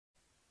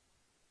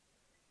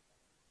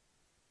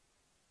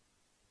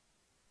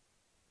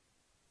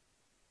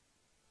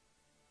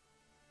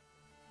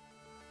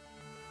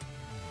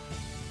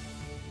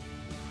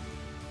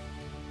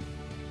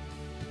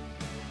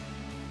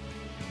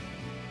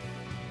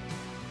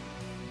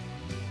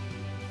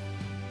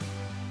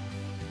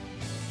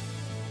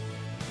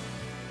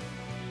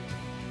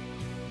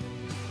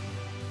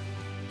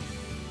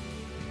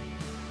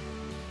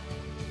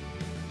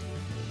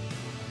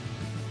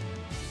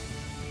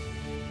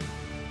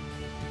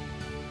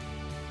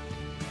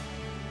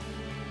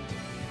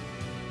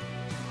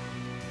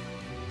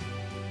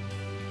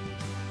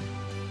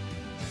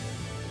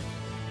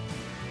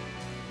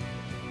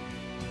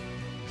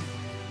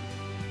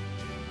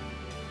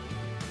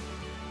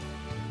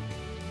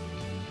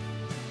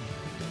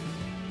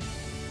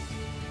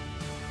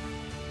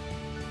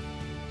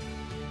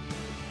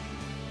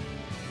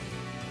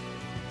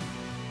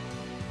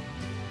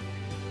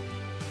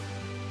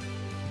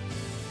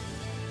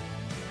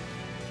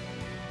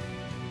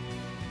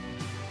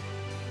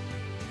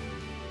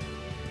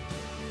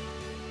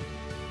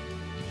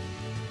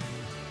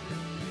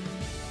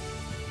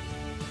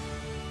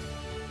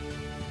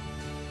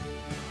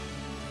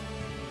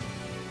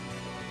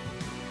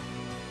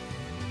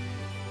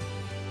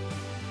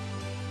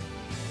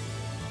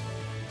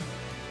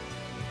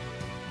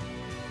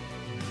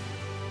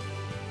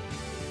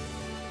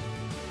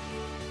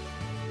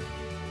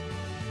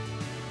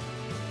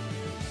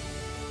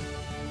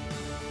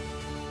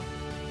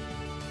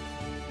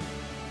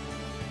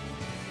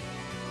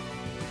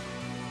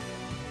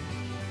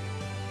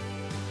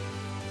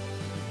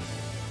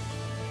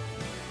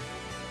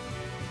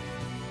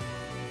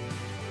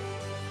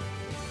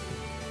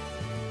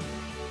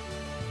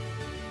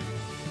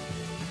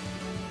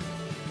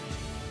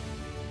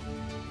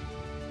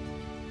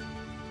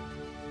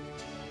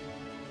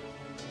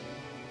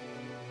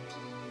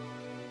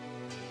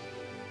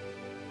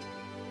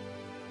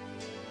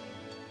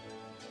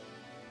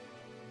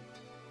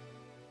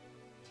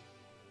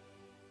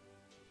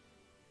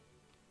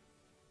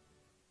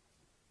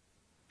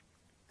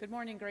Good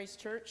morning, Grace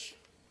Church.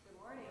 Good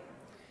morning.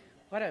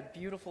 What a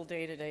beautiful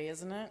day today,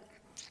 isn't it?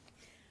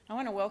 I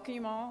want to welcome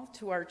you all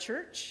to our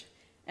church,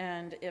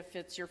 and if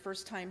it's your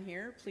first time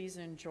here, please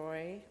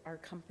enjoy our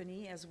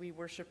company as we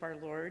worship our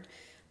Lord.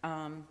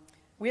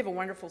 We have a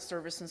wonderful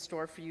service in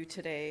store for you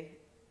today.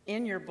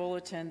 In your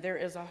bulletin, there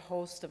is a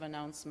host of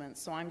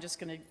announcements, so I'm just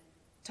going to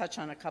touch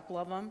on a couple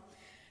of them.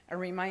 A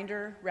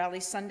reminder, Rally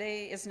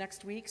Sunday is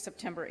next week,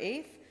 September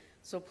 8th,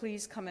 so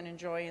please come and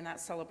enjoy in that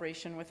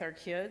celebration with our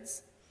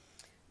kids.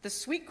 The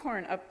sweet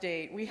corn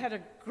update, we had a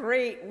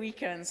great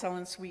weekend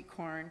selling sweet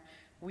corn.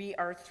 We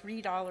are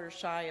 $3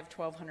 shy of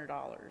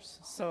 $1,200,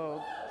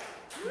 so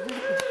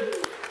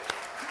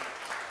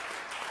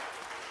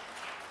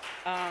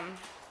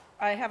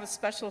I have a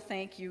special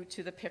thank you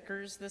to the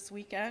pickers this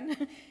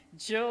weekend.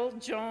 Jill,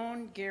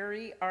 Joan,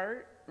 Gary,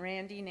 Art,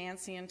 Randy,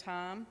 Nancy, and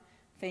Tom,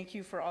 thank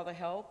you for all the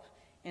help.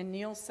 And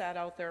Neil sat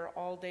out there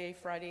all day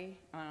Friday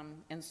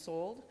and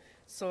sold.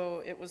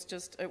 So it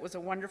was a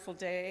wonderful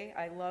day.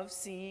 I love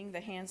seeing the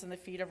hands and the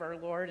feet of our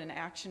Lord in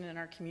action in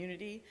our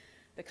community.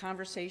 The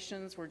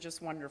conversations were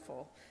just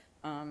wonderful.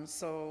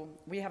 So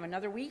we have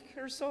another week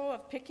or so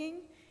of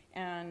picking,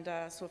 and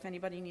so if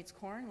anybody needs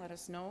corn, let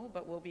us know.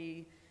 But we'll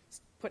be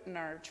putting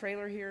our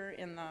trailer here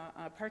in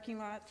the parking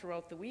lot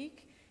throughout the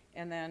week,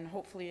 and then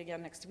hopefully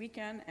again next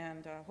weekend,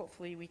 and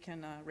hopefully we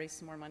can raise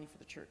some more money for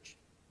the church.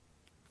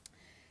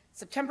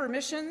 September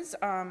missions,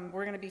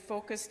 we're going to be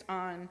focused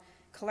on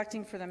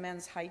collecting for the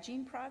men's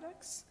hygiene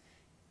products.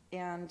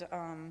 And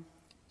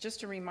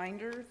just a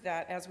reminder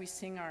that as we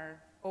sing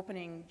our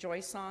opening joy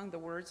song, the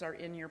words are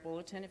in your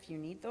bulletin if you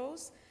need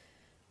those.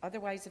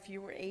 Otherwise, if you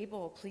were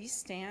able, please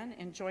stand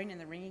and join in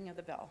the ringing of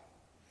the bell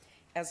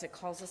as it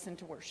calls us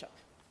into worship.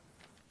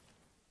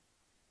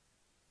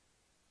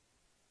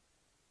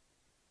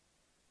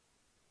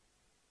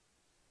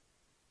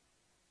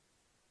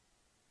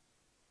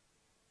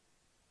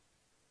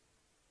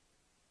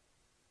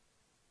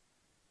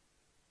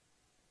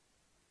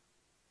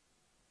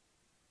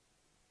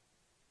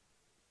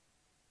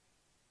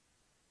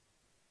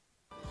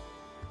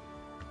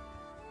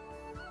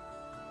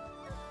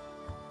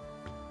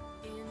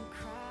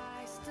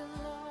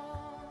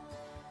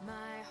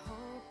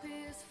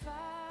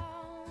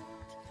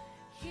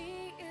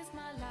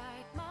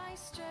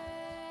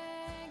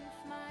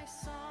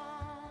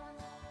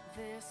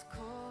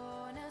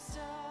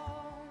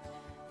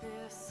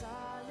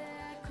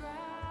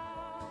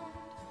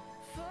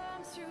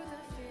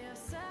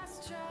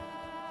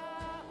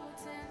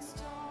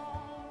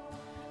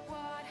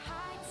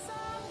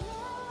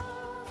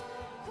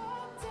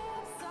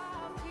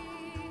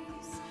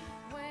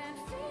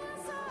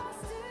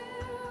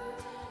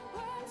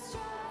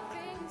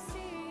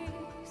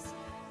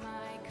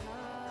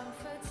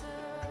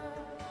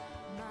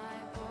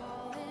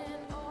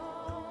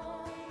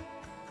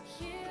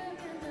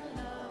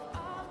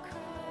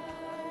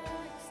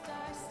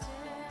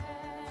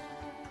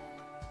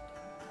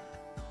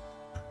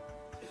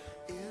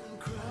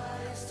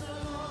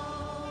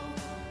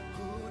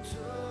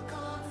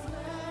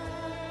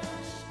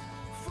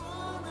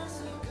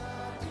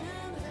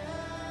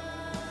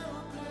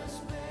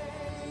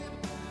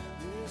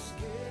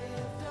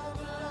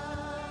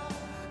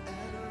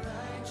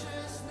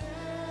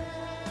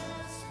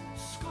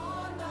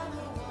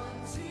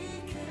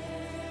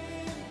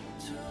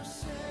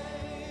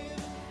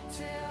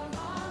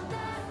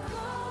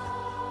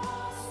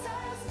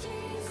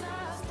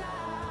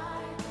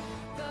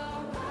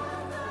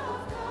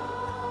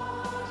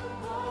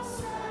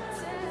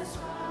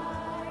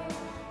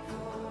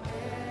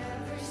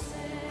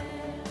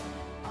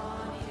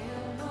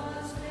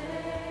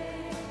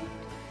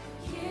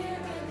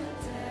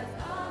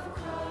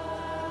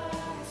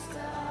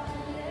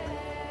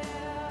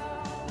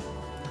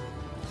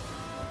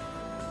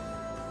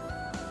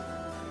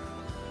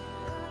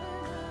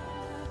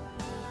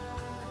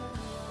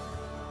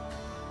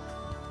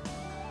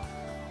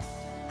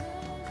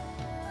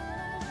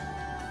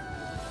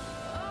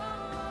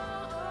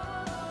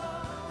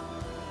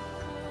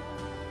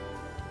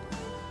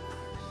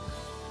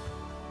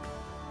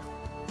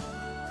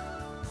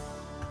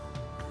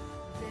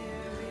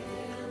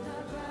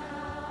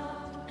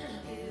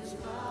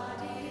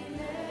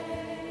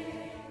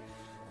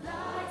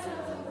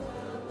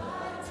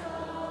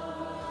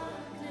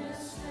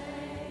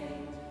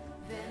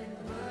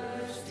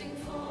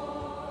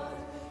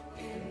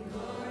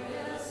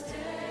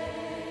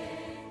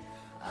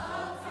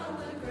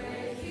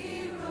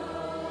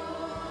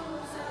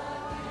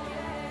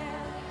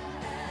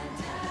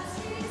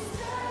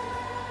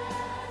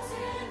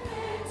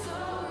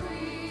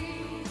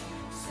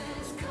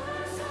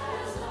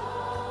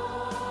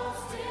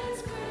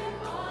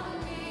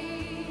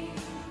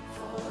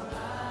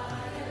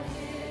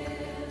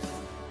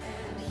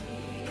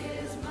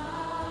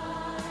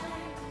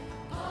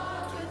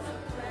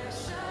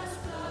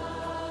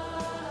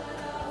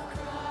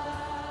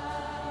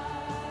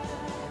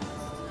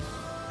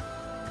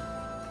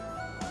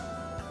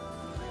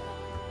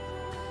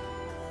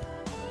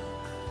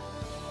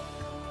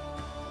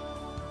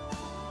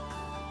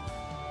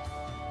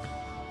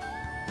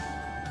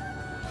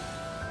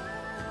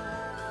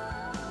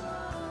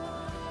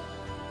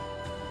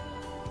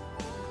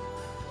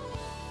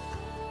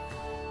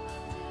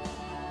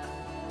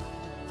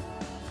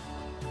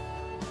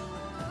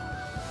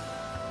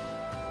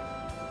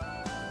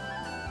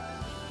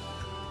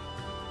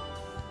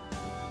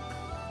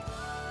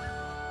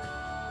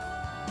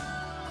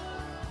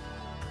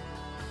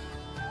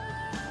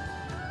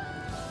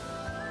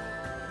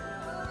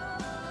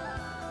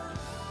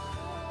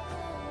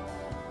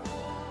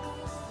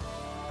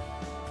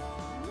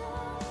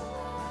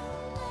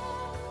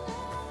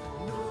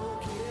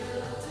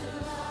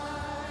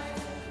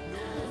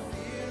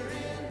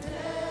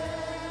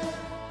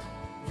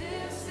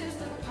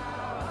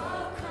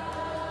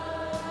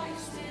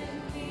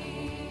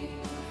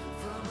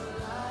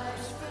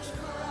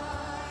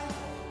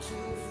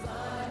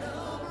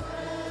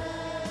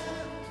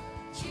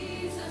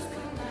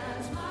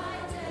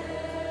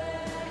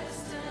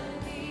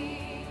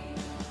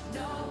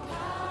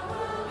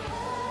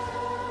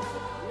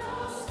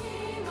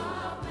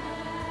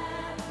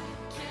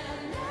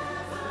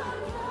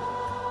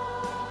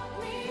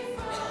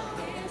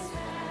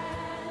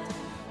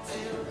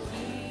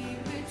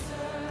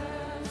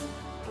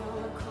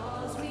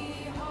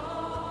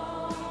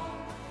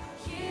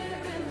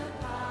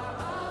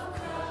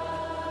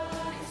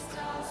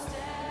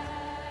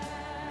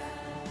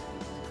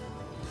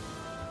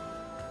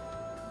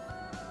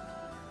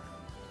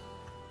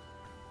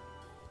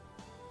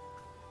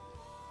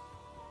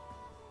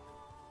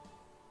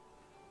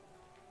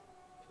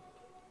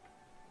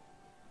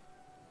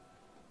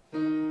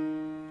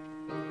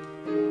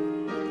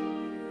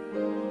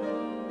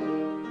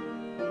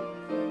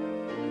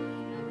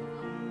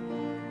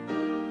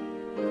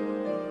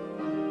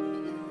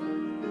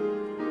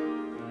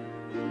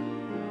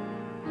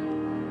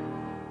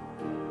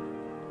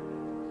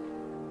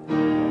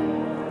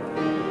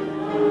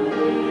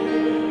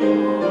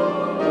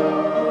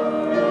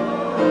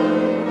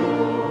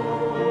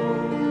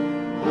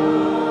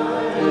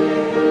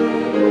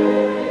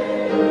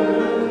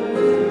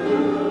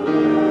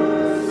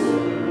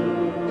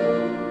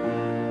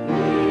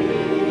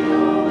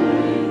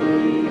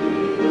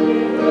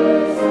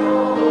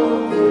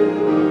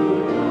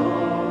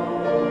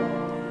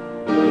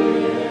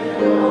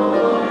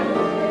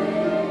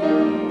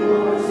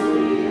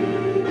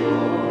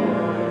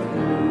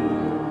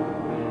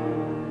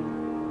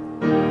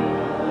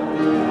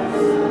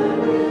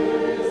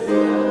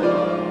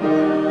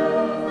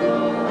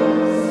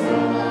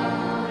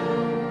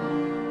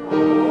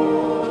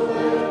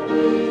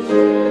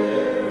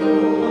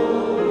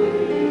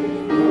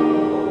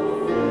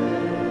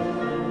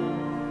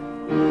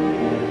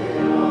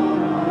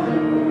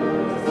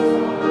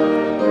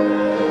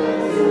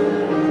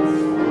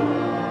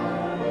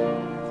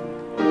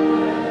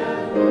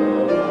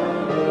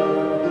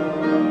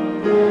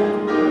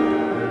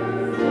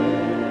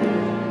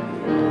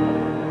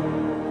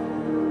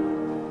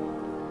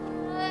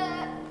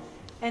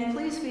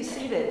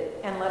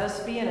 Let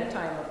us be in a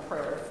time of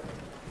prayer.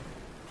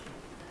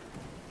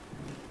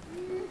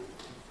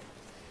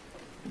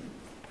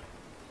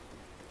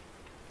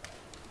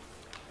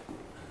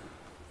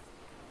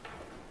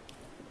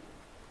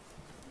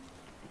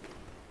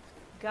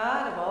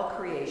 God of all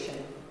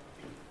creation,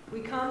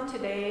 we come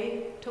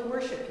today to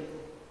worship you.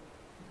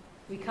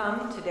 We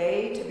come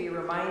today to be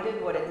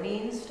reminded what it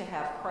means to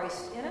have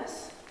Christ in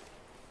us,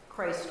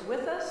 Christ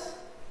with us,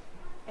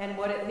 and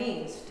what it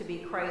means to be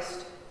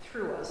Christ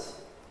through us.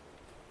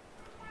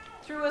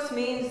 Through us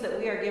means that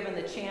we are given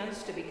the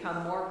chance to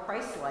become more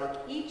Christ-like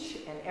each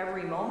and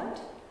every moment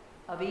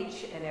of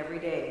each and every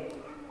day.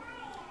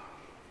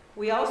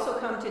 We also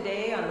come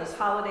today on this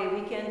holiday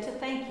weekend to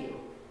thank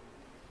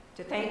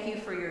you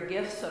for your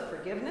gifts of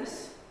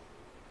forgiveness,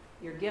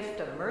 your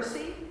gift of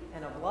mercy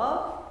and of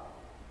love,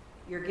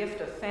 your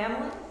gift of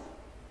family,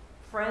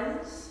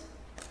 friends,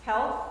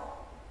 health,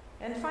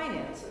 and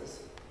finances.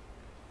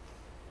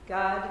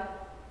 God,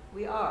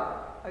 we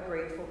are a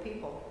grateful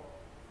people.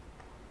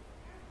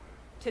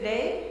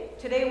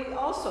 Today we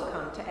also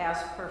come to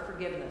ask for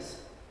forgiveness.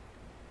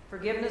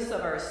 Forgiveness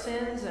of our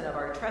sins and of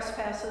our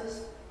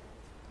trespasses.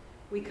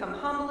 We come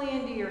humbly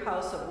into your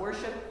house of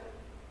worship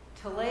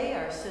to lay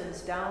our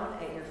sins down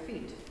at your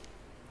feet,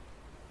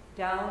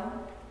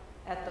 down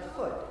at the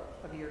foot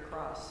of your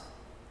cross.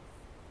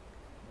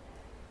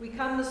 We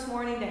come this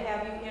morning to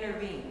have you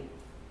intervene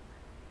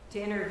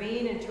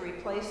and to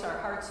replace our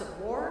hearts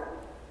of war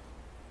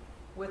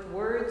with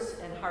words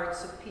and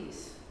hearts of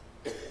peace.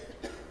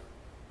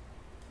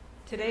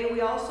 Today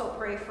we also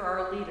pray for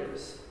our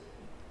leaders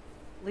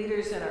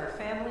in our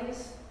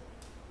families,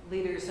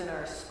 leaders in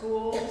our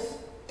schools,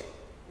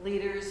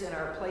 leaders in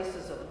our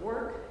places of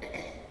work,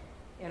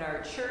 in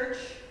our church,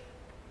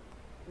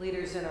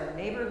 leaders in our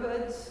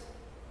neighborhoods,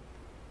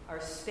 our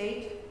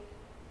state,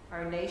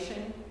 our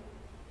nation,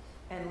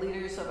 and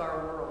leaders of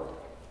our world.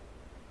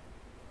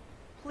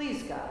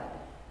 Please, God,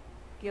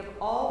 give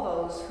all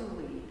those who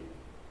lead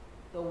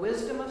the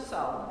wisdom of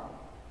Solomon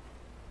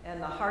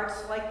and the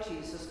hearts like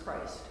Jesus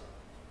Christ,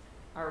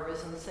 our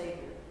risen Savior.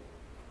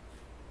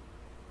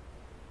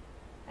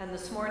 And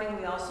this morning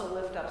we also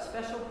lift up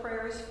special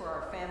prayers for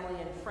our family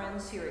and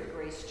friends here at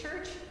Grace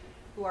Church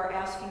who are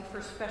asking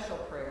for special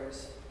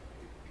prayers.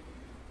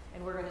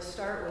 And we're going to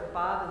start with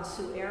Bob and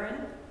Sue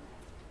Aaron,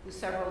 who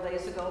several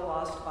days ago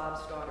lost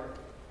Bob's daughter.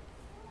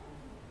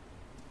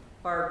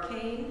 Barb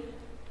Kane,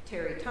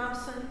 Terry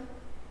Thompson,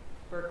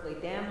 Berkeley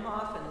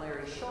Damhoff and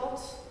Larry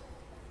Schultz,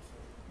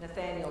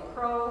 Nathaniel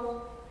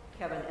Crow,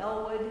 Kevin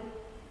Elwood,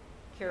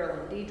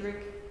 Carolyn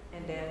Diedrich,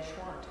 and Dan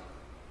Schwant.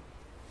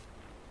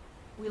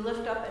 We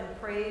lift up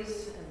and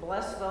praise and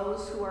bless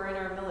those who are in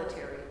our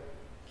military.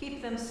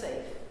 Keep them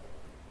safe.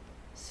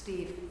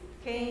 Steve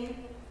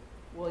Kane,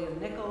 William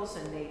Nichols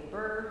and Nate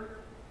Burr,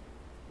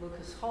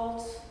 Lucas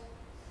Holtz,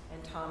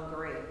 and Tom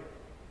Gray.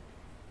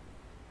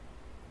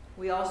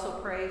 We also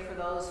pray for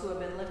those who have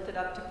been lifted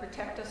up to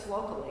protect us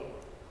locally,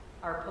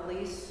 our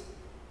police,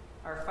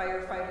 our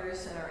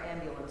firefighters, and our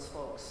ambulance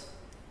folks.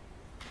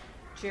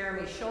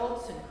 Jeremy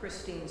Schultz and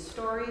Christine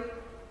Story,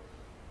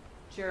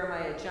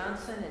 Jeremiah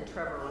Johnson and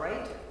Trevor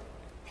Wright,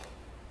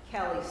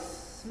 Callie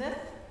Smith,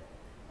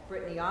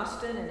 Brittany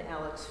Austin and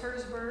Alex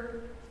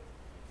Herzberg,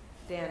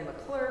 Dan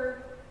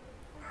McClure,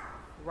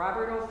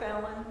 Robert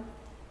O'Fallon,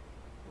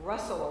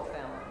 Russell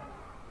O'Fallon,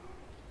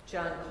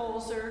 John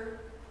Colzer,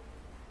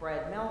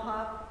 Brad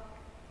Melhop,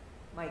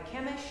 Mike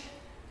Hemish,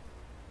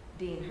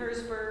 Dean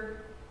Herzberg,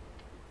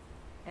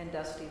 and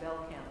Dusty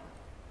Velkamp.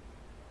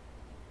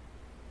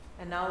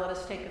 And now let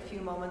us take a few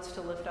moments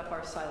to lift up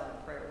our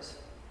silent prayers.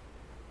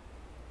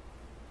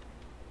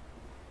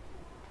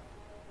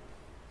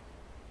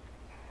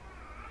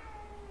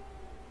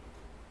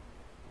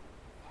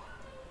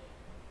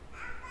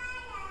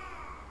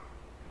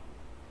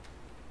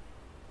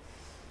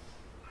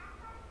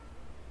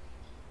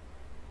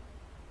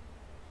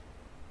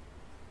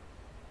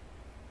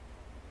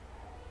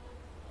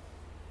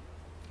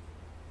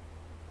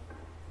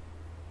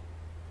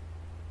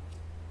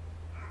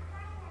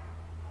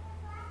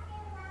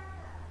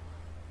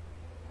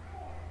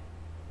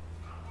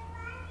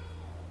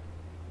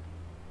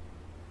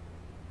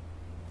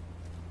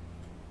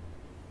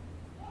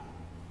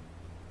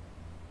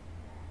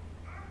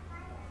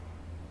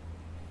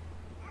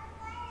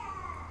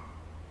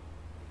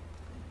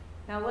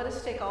 Now let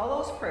us take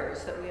all those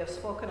prayers that we have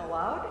spoken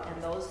aloud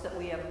and those that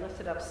we have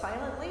lifted up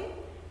silently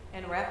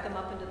and wrap them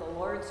up into the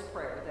Lord's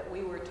Prayer that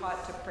we were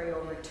taught to pray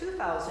over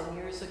 2,000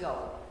 years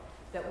ago,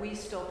 that we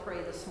still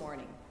pray this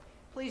morning.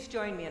 Please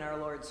join me in our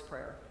Lord's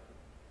Prayer.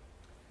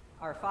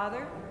 Our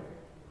Father,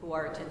 who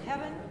art in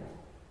heaven,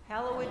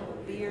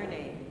 hallowed be your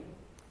name.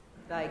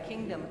 Thy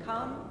kingdom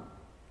come,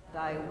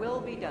 thy will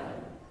be done,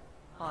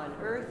 on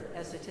earth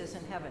as it is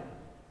in heaven.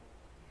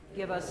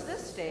 Give us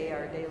this day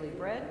our daily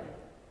bread,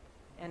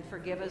 and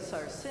forgive us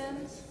our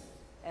sins,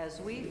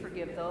 as we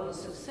forgive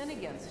those who sin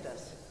against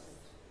us.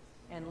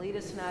 And lead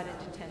us not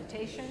into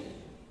temptation,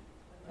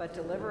 but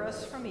deliver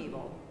us from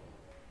evil.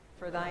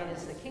 For thine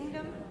is the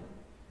kingdom,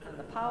 and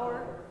the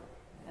power,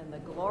 and the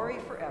glory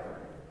forever.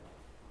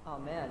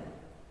 Amen.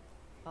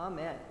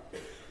 Amen.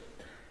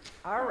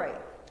 All right.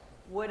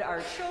 Would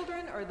our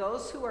children or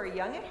those who are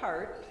young at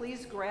heart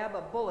please grab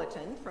a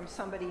bulletin from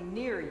somebody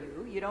near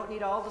you? You don't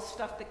need all the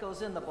stuff that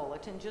goes in the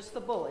bulletin, just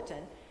the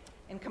bulletin,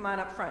 and come on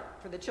up front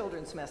for the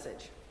children's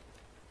message.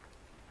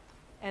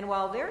 And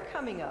while they're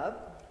coming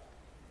up,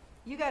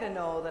 you got to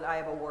know that I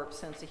have a warped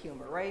sense of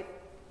humor, right?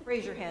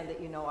 Raise your hand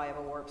that you know I have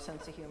a warped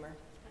sense of humor.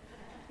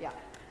 Yeah.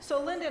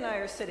 So Linda and I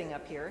are sitting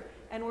up here,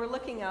 and we're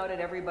looking out at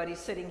everybody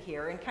sitting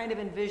here and kind of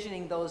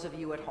envisioning those of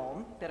you at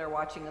home that are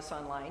watching us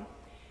online.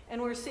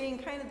 And we're seeing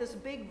kind of this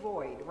big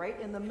void right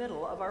in the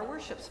middle of our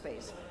worship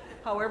space.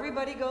 How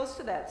everybody goes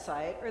to that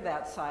side or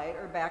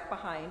back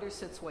behind or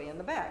sits way in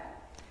the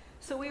back.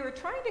 So we were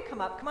trying to come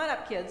on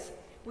up kids,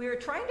 we were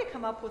trying to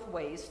come up with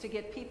ways to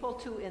get people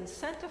to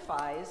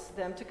incentivize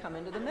them to come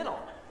into the middle.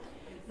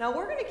 Now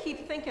we're going to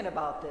keep thinking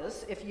about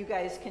this if you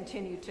guys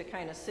continue to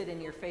kind of sit in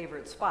your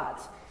favorite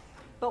spots.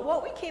 But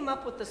what we came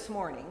up with this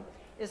morning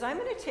is I'm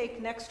going to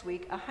take next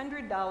week a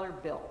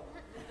 $100 bill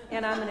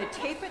and I'm going to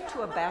tape it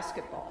to a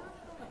basketball.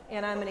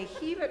 And I'm going to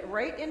heave it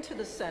right into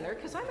the center,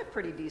 because I'm a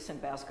pretty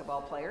decent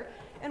basketball player,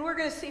 and we're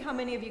going to see how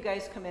many of you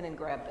guys come in and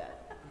grab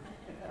that.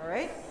 All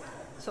right?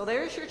 So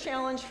there's your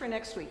challenge for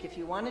next week. If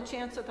you want a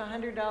chance at the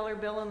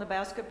 $100 bill in the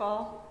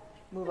basketball,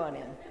 move on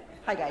in.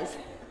 Hi, guys.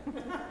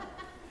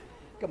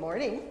 Good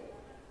morning.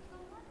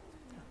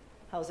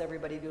 How's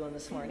everybody doing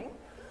this morning?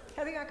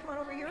 Heather, you want to come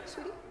on over here,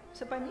 sweetie?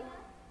 Sit by me.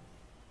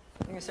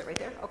 You're going to sit right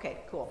there? Okay,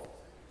 cool.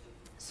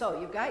 So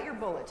you've got your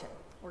bulletin.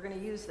 We're going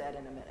to use that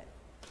in a minute.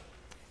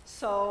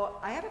 So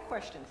I have a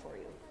question for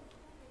you.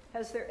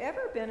 Has there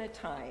ever been a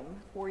time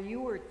where you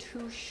were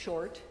too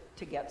short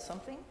to get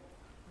something?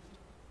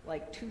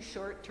 Like too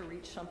short to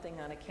reach something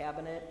on a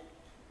cabinet,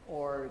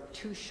 or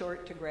too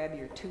short to grab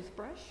your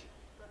toothbrush?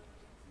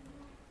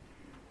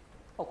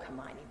 Oh, come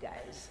on, you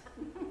guys.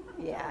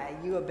 Yeah,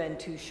 you have been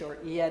too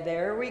short. Yeah,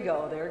 there we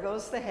go. There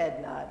goes the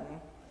head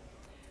nodding.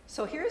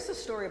 So here's the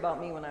story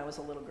about me when I was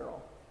a little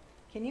girl.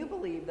 Can you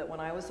believe that when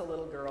I was a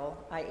little girl,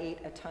 I ate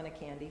a ton of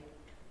candy?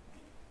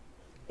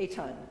 A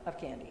ton of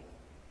candy.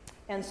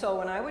 And so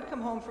when I would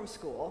come home from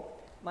school,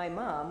 my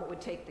mom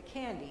would take the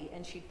candy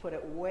and she'd put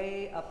it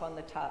way up on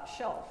the top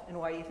shelf. And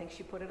why do you think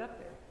she put it up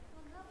there?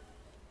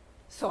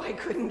 So I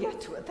couldn't get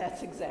to it.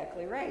 That's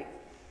exactly right.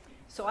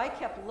 So I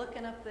kept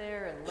looking up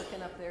there and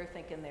looking up there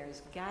thinking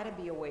there's got to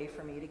be a way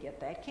for me to get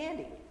that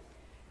candy.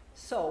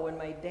 So when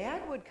my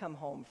dad would come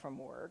home from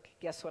work,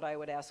 guess what I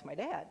would ask my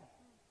dad?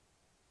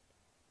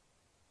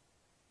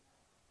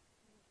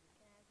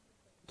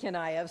 Can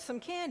I have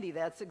some candy?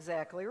 That's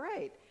exactly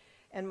right.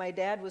 And my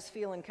dad was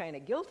feeling kind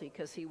of guilty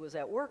because he was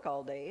at work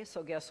all day,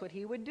 so guess what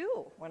he would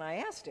do when I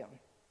asked him?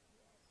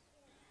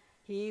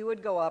 He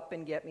would go up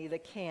and get me the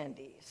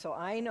candy. So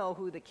I know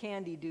who the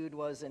candy dude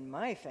was in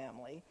my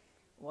family.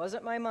 It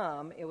wasn't my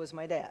mom, it was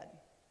my dad.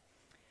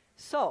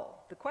 So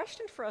the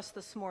question for us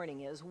this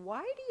morning is,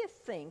 why do you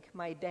think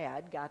my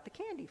dad got the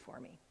candy for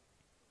me?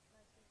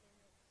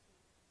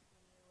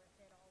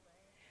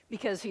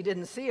 Because he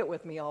didn't see it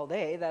with me all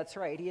day. That's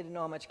right. He didn't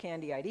know how much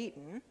candy I'd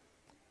eaten.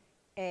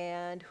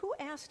 And who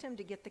asked him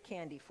to get the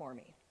candy for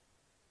me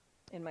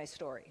in my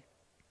story?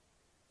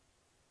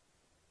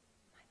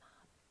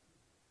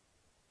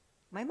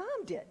 My mom. My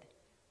mom did.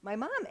 My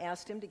mom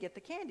asked him to get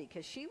the candy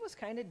because she was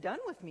kind of done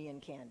with me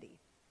and candy.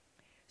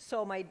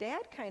 So my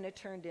dad kind of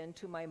turned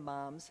into my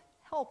mom's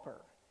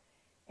helper.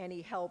 And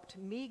he helped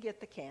me get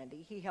the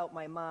candy. He helped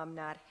my mom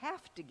not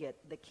have to get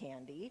the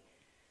candy.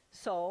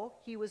 So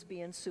he was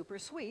being super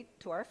sweet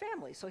to our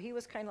family. So he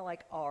was kind of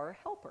like our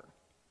helper.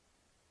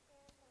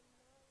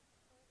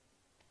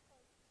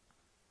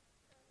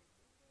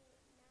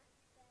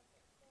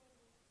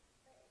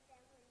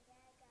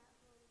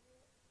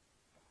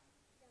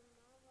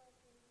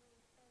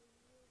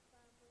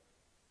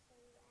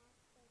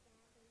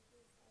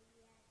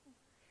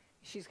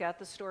 She's got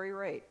the story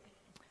right.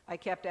 I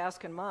kept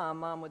asking Mom.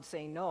 Mom would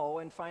say no,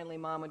 and finally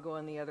Mom would go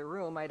in the other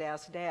room. I'd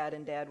ask Dad,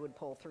 and Dad would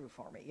pull through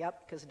for me.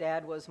 Yep, because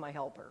Dad was my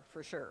helper,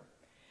 for sure.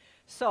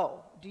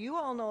 So, do you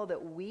all know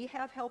that we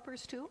have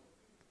helpers too?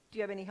 Do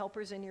you have any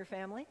helpers in your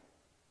family?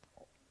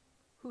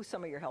 Who's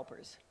some of your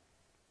helpers?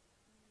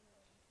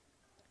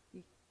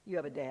 You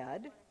have a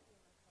dad?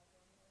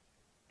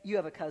 You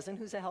have a cousin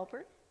who's a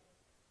helper?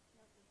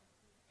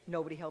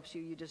 Nobody helps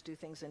you, you just do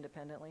things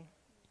independently?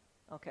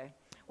 Okay.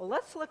 Well,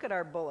 let's look at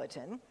our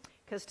bulletin,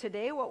 because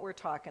today what we're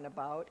talking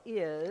about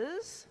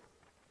is,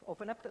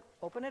 open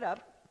it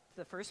up,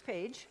 the first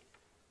page.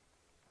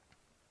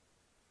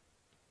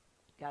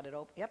 Got it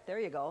open? Yep, there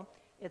you go.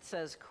 It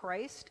says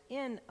Christ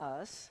in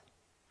us,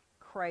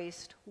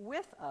 Christ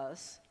with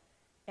us,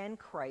 and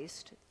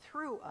Christ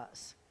through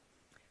us.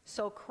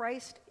 So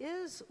Christ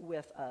is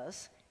with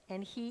us,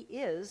 and he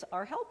is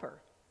our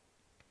helper.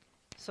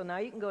 So now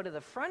you can go to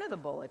the front of the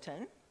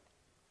bulletin.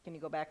 Can you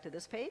go back to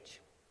this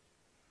page?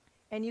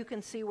 And you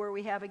can see where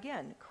we have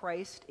again,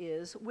 Christ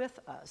is with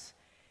us,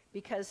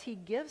 because he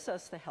gives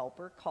us the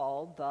helper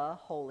called the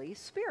Holy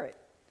Spirit.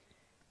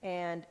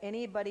 And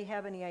anybody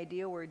have any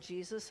idea where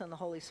Jesus and the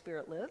Holy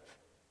Spirit live?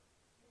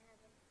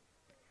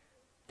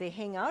 They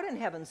hang out in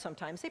heaven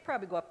sometimes. They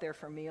probably go up there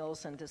for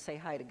meals and to say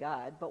hi to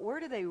God. But where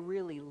do they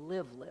really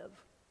live? In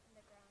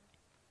the ground.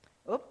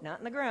 Oh, not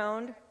in the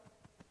ground.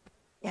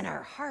 In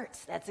our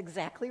hearts. That's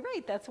exactly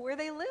right. That's where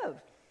they live.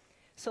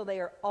 So they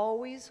are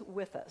always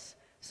with us.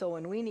 So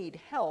when we need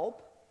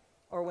help,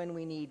 or when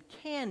we need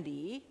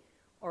candy,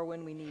 or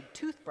when we need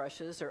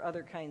toothbrushes or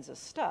other kinds of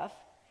stuff,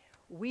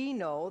 we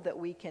know that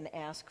we can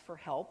ask for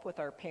help with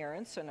our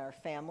parents and our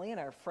family and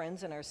our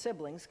friends and our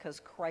siblings because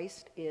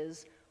Christ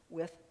is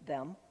with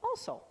them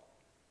also.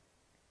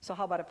 So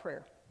how about a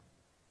prayer?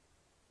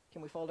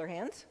 Can we fold our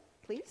hands,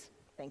 please?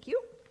 Thank you.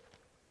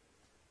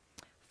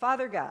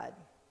 Father God,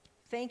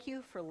 thank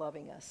you for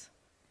loving us.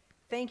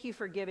 Thank you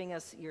for giving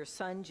us your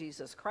Son,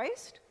 Jesus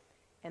Christ,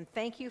 and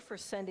thank you for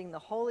sending the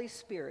Holy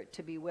Spirit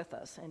to be with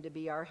us and to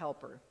be our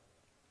helper.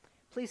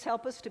 Please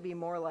help us to be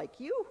more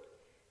like you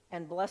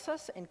and bless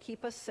us and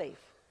keep us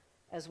safe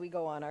as we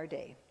go on our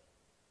day.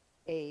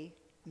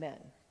 Amen.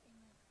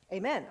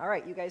 Amen. All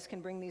right, you guys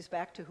can bring these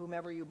back to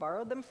whomever you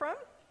borrowed them from.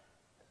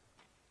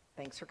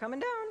 Thanks for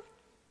coming down.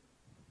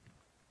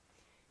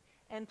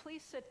 And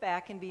please sit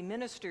back and be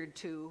ministered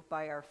to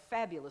by our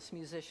fabulous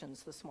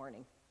musicians this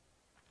morning.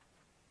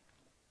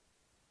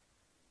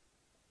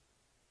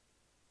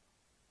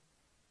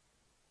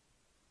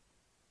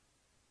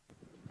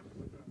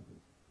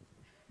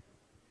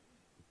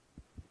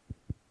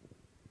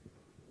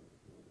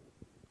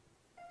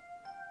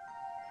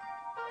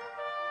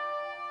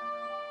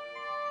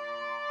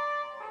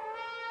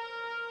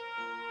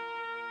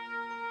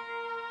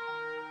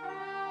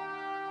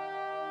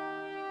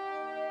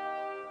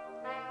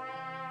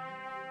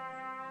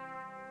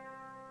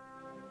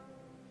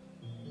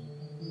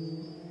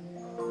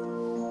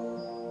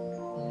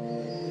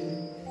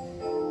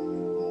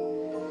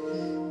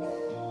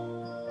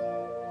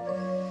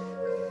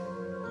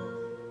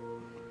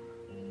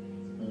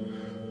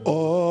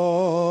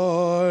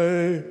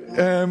 I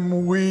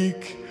am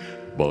weak,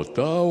 but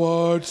thou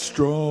art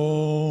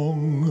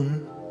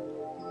strong.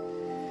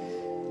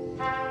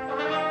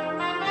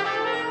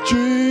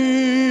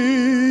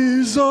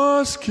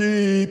 Jesus,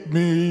 keep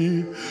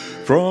me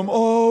from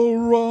all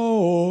wrong.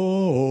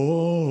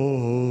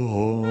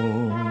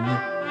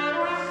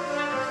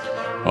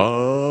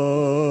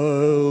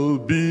 I'll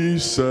be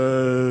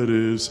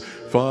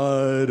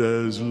satisfied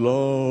as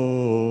long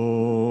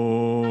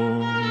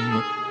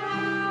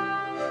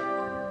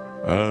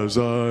as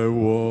I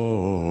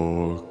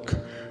walk,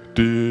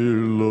 dear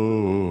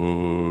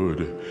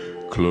Lord,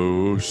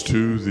 close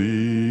to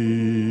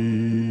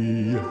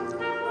thee.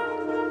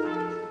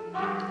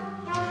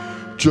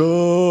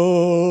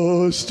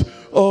 Just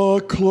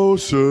a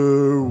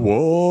closer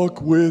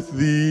walk with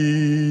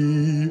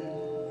thee.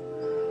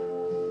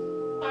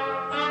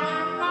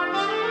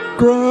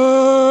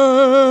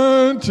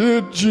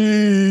 Granted,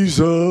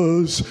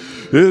 Jesus,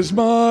 is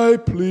my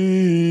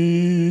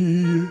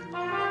plea.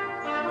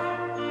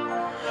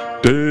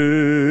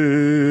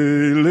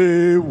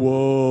 Daily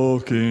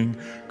walking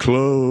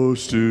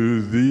close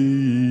to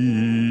thee.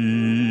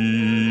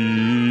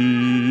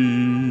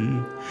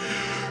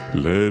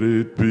 Let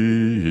it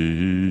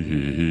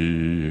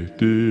be,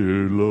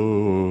 dear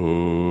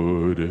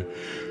Lord,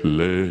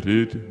 let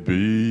it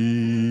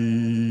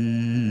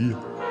be.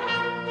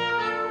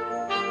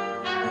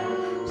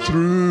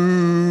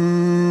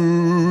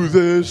 Through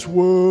this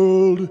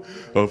world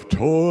of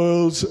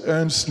toils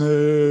and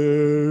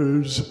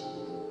snares,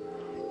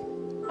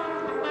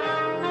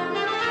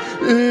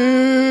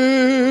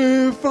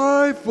 if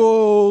I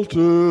falter,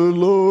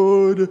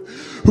 Lord,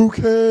 who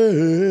cares?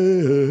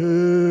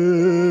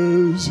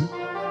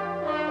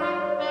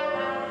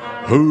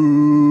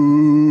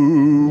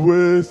 Who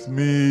with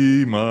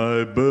me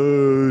my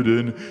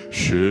burden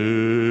shares?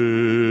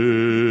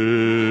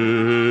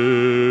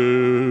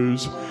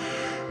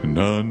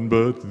 None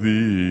but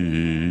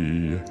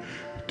thee,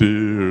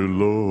 dear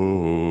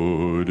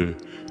Lord,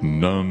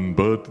 none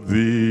but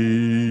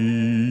thee.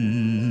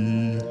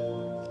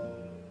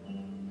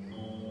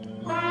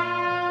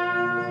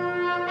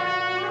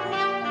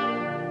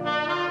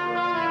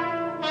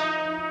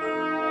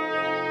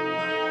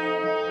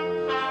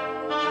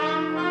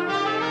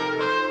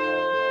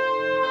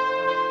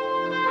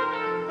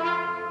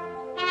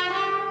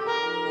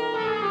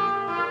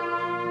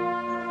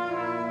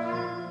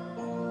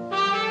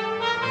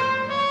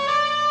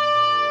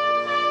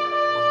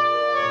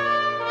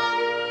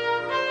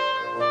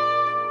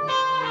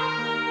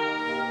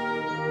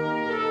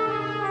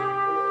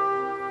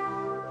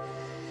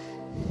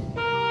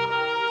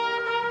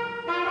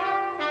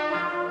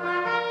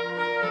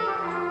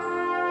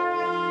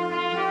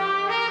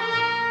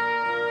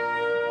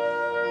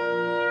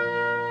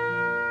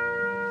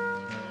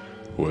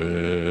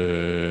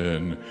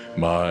 When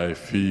my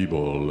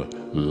feeble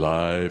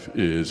life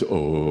is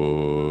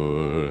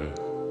o'er,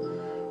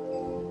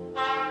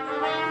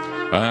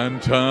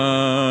 and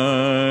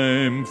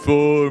time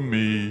for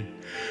me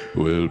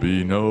will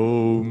be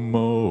no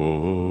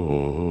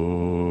more,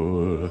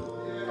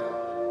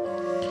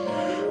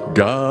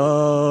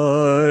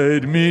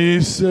 guide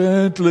me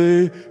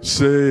saintly,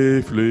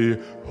 safely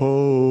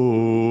home,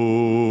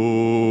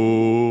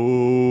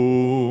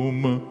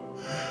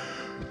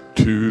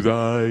 to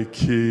thy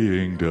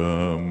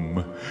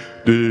kingdom,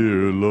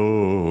 dear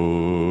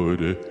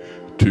Lord,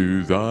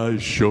 to thy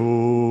shore.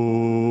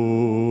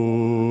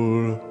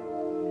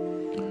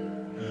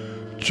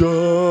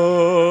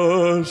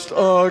 Just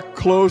a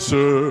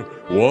closer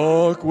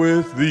walk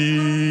with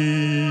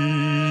thee.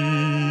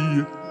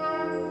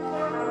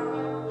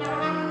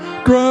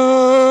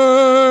 Granted,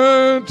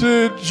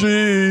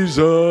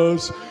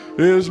 Jesus,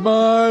 is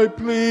my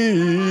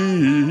plea.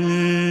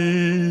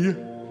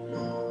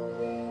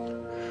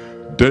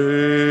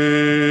 Daily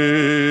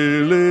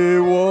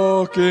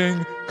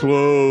walking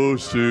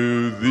close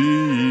to thee.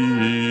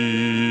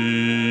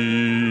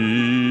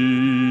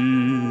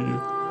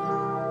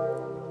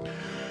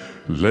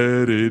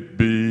 Let it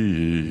be,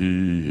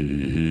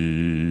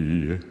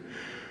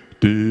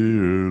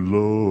 dear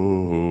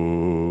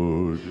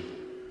Lord,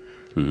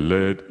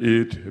 let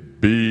it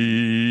be.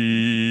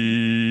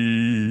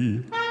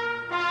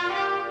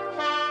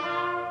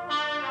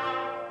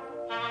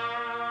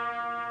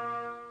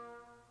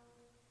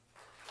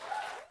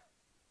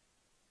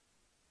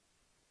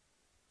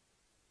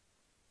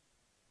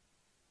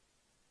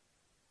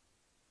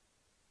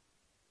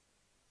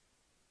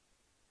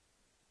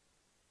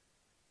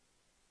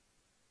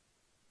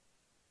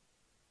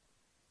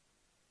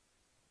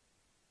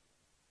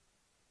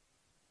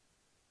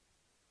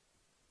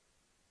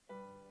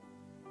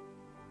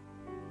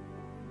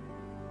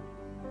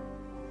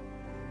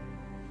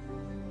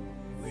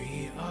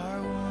 We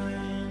are one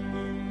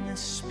in the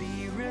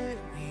Spirit,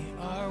 we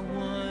are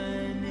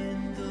one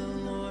in the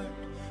Lord.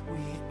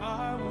 We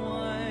are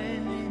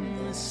one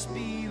in the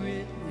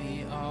Spirit,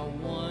 we are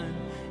one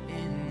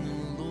in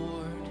the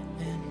Lord.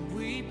 And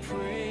we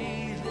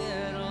pray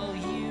that all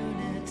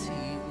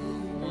unity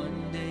will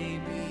one day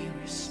be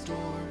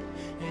restored.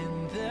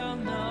 And they'll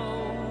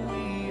know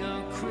we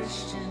are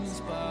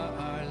Christians by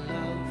our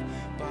love,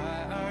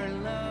 by our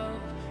love.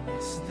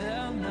 Yes,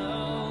 they'll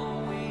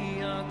know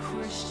we are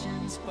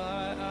Christians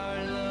by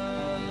our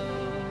love,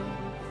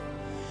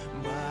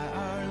 by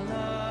our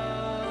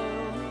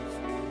love,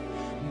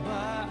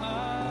 by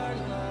our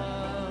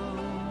love.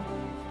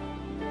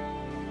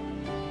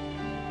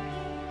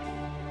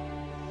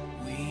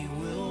 We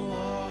will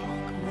walk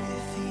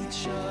with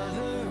each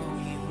other,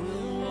 we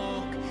will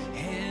walk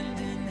hand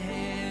in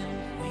hand,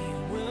 we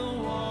will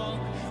walk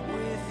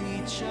with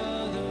each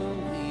other,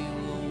 we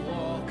will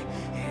walk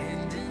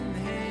hand in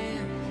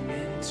hand,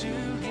 and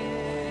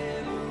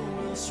together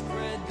we'll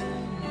spread the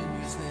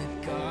news that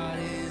God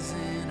is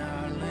in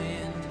our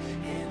land,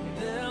 and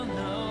they'll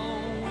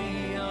know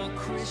we are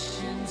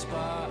Christians by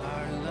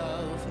our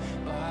love,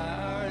 by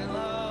our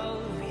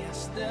love.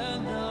 Yes,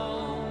 they'll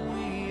know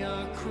we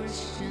are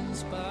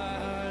Christians by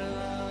our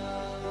love.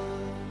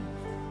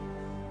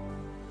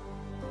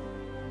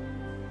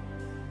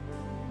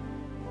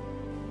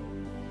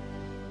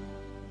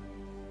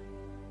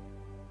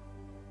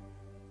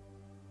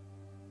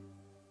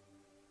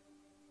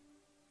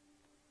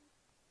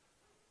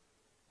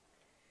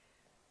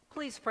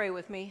 Please pray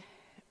with me.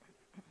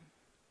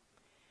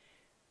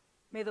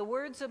 May the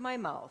words of my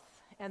mouth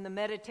and the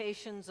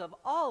meditations of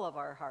all of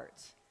our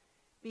hearts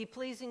be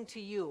pleasing to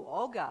you,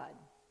 O God,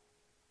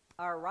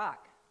 our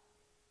rock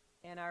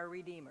and our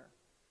Redeemer.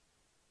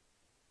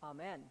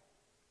 Amen.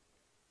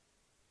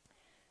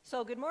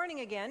 So good morning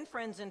again,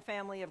 friends and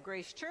family of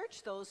Grace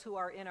Church, those who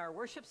are in our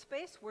worship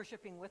space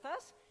worshiping with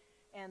us,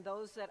 and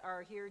those that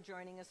are here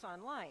joining us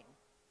online.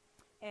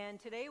 And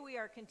today we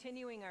are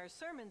continuing our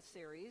sermon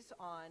series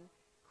on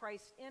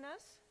Christ in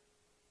us,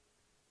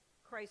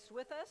 Christ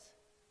with us,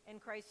 and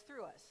Christ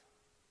through us.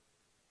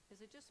 Is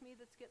it just me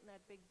that's getting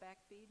that big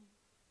backbeat?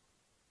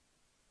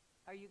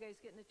 Are you guys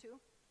getting it too?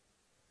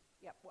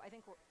 Yep, well, I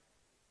think we're,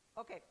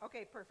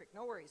 okay, perfect,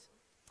 no worries.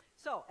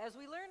 So, as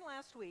we learned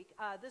last week,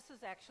 this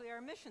is actually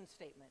our mission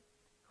statement.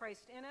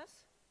 Christ in us,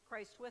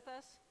 Christ with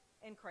us,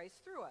 and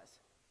Christ through us.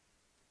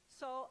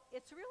 So,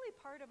 it's really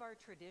part of our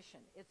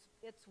tradition.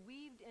 It's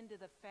weaved into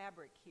the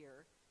fabric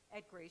here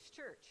at Grace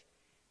Church.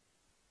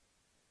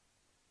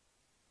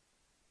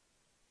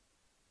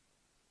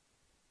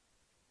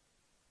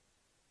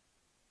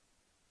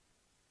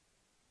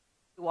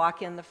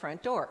 Walk in the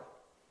front door.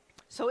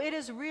 So it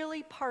is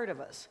really part of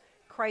us.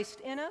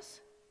 Christ in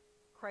us,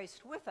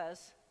 Christ with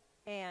us,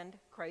 and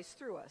Christ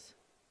through us.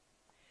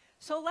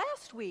 So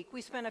last week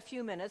we spent a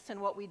few minutes, and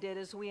what we did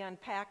is we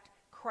unpacked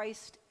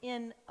Christ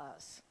in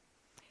us.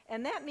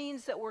 And that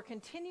means that we're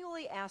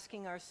continually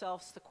asking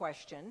ourselves the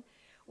question,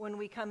 when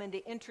we come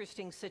into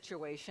interesting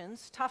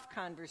situations, tough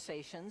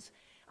conversations,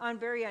 on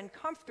very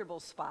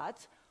uncomfortable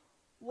spots,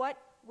 what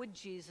would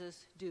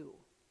Jesus do?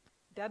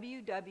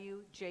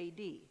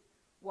 WWJD.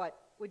 What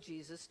would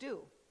Jesus do?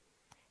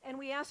 And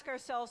we ask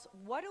ourselves,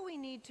 what do we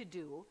need to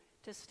do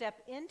to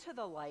step into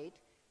the light,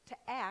 to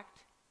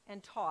act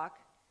and talk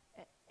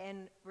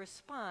and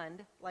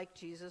respond like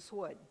Jesus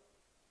would?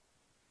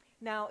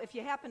 Now, if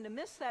you happen to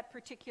miss that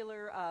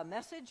particular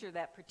message or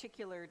that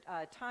particular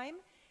time,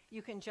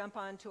 you can jump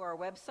onto our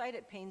website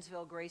at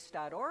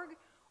paynesvillegrace.org,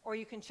 or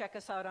you can check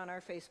us out on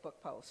our Facebook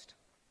post.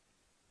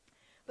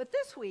 But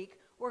this week,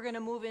 we're going to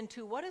move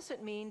into what does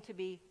it mean to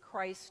be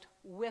Christ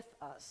with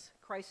us?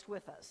 Christ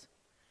with us.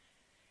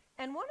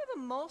 And one of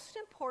the most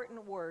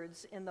important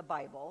words in the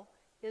Bible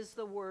is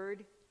the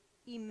word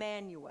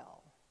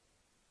Emmanuel.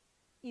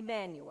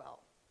 Emmanuel.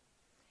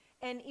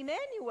 And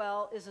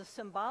Emmanuel is a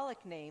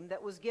symbolic name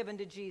that was given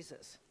to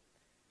Jesus.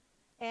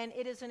 And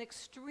it is an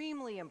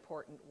extremely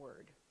important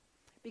word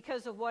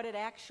because of what it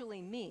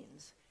actually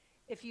means.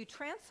 If you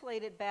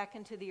translate it back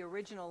into the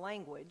original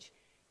language,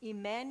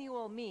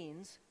 Emmanuel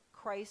means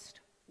Christ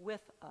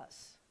with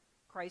us.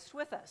 Christ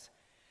with us.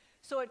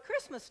 So at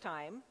Christmas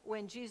time,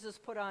 when Jesus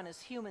put on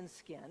his human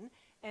skin,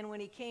 and when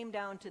he came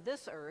down to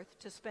this earth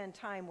to spend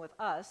time with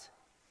us,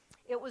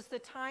 it was the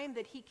time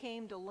that he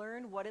came to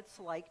learn what it's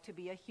like to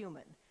be a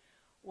human,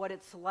 what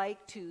it's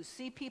like to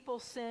see people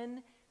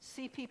sin,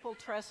 see people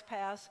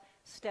trespass,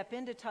 step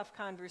into tough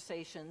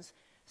conversations,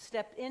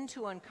 step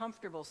into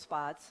uncomfortable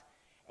spots,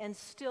 and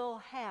still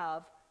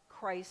have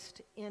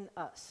Christ in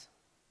us.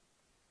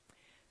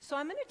 So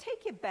I'm going to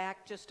take you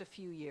back just a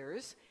few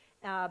years,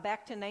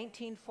 back to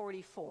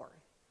 1944.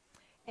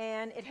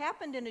 And it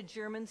happened in a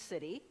German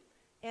city,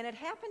 and it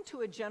happened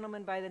to a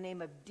gentleman by the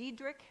name of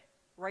Dietrich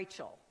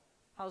Reichel.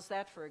 How's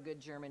that for a good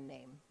German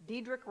name?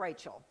 Dietrich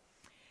Reichel.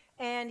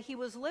 And he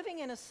was living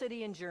in a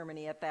city in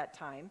Germany at that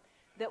time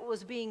that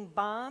was being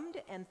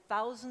bombed, and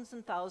thousands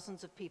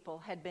of people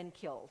had been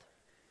killed.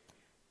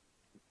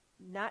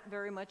 Not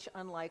very much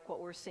unlike what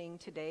we're seeing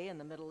today in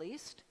the Middle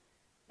East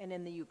and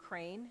in the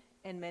Ukraine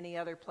and many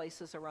other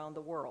places around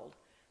the world.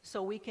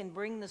 So we can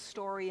bring the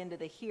story into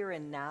the here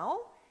and now,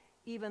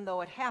 even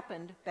though it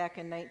happened back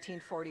in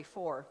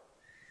 1944.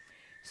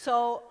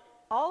 So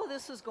all of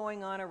this is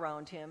going on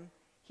around him.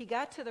 He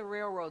got to the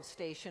railroad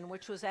station,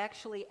 which was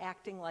actually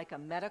acting like a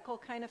medical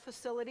kind of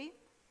facility,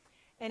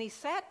 and he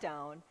sat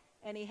down,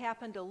 and he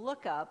happened to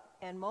look up,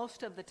 and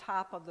most of the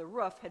top of the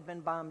roof had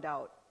been bombed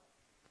out.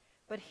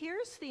 But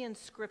here's the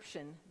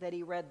inscription that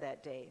he read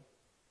that day.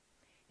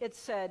 It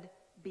said,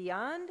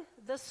 "Beyond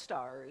the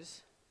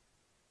stars,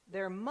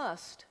 there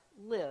must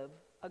live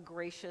a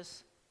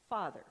gracious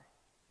Father."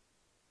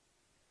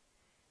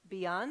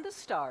 Beyond the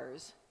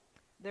stars,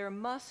 there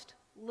must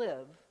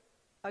live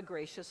a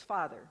gracious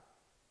Father.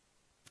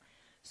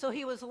 So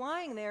he was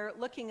lying there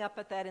looking up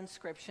at that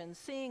inscription,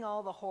 seeing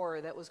all the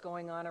horror that was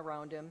going on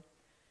around him,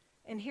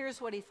 and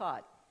here's what he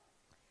thought.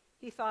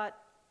 He thought,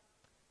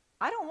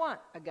 I don't want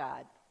a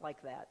God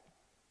like that.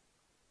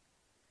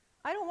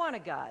 I don't want a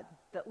God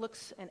that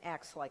looks and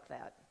acts like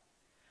that.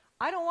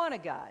 I don't want a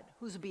God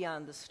who's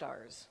beyond the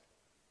stars.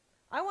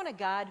 I want a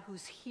God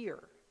who's here.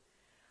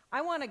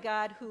 I want a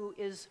God who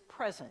is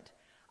present.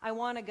 I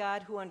want a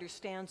God who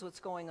understands what's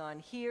going on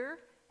here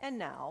and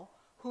now,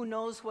 who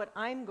knows what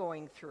I'm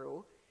going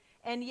through.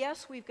 And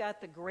yes, we've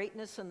got the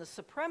greatness and the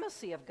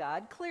supremacy of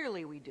God.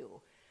 Clearly we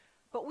do.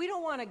 But we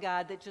don't want a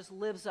God that just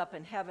lives up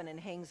in heaven and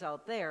hangs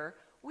out there.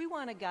 We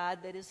want a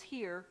God that is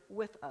here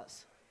with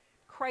us.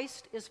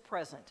 Christ is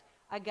present,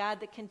 a God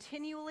that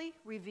continually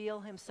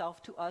reveals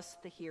himself to us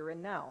the here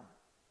and now.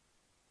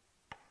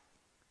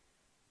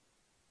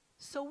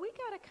 So we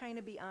got to kind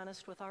of be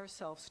honest with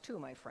ourselves too,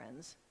 my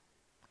friends.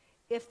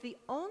 If the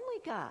only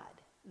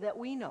God that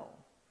we know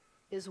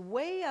is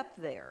way up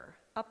there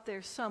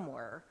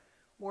somewhere,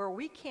 where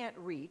we can't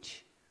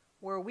reach,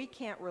 where we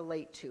can't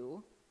relate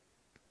to,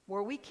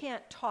 where we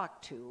can't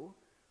talk to,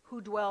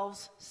 who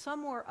dwells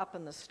somewhere up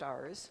in the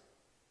stars,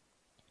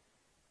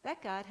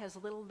 that God has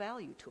little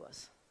value to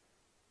us.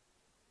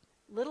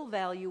 Little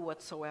value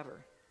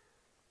whatsoever.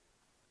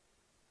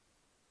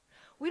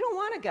 We don't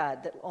want a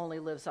God that only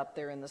lives up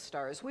there in the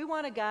stars. We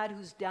want a God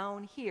who's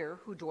down here,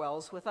 who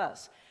dwells with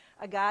us.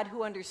 A God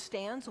who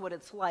understands what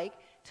it's like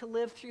to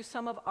live through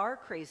some of our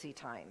crazy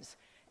times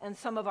and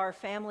some of our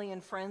family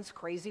and friends'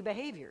 crazy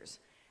behaviors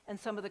and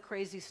some of the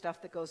crazy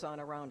stuff that goes on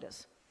around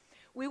us.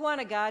 We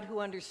want a God who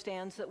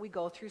understands that we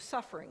go through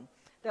suffering,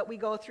 that we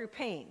go through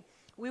pain.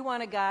 We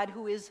want a God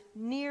who is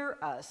near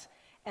us,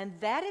 and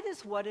that it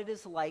is what it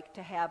is like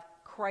to have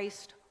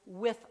Christ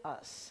with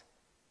us.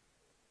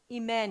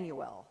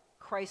 Emmanuel,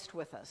 Christ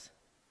with us.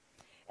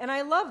 And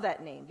I love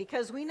that name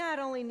because we not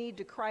only need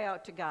to cry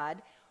out to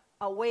God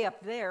way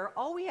up there,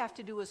 all we have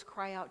to do is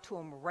cry out to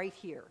him right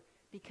here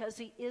because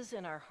he is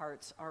in our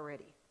hearts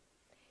already.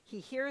 He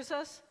hears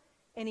us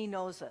and he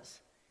knows us.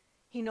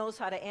 He knows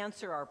how to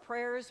answer our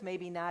prayers,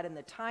 maybe not in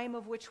the time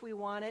of which we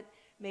want it,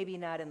 maybe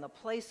not in the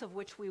place of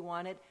which we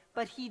want it,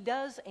 but he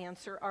does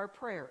answer our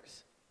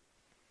prayers.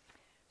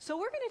 So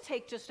we're going to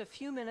take just a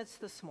few minutes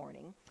this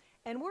morning,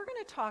 and we're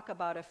going to talk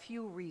about a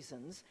few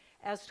reasons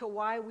as to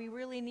why we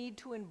really need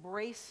to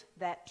embrace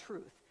that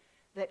truth,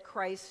 that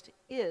Christ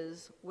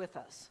is with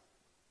us.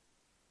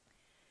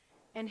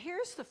 And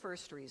here's the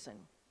first reason.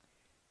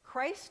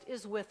 Christ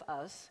is with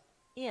us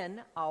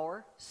in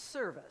our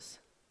service.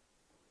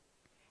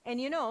 And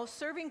you know,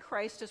 serving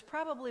Christ is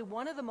probably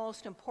one of the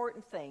most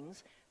important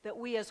things that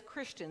we as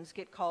Christians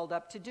get called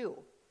up to do.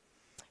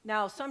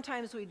 Now,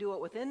 sometimes we do it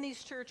within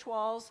these church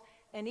walls,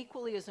 and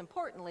equally as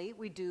importantly,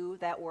 we do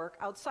that work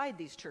outside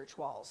these church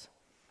walls.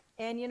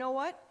 And you know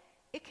what?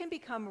 It can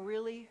become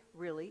really,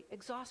 really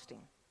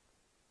exhausting.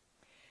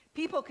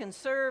 People can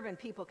serve and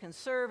people can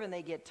serve and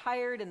they get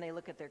tired and they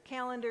look at their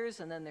calendars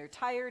and then they're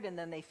tired and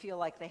then they feel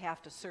like they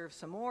have to serve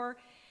some more.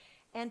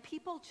 And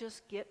people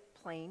just get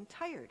plain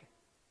tired.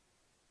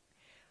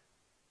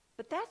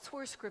 But that's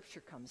where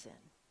Scripture comes in.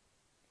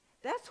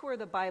 That's where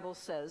the Bible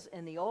says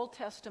in the Old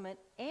Testament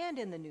and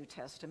in the New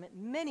Testament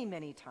many,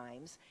 many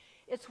times,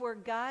 it's where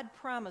God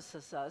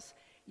promises us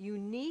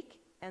unique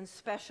and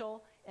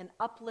special and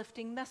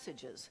uplifting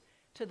messages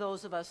to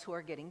those of us who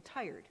are getting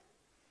tired.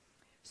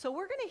 So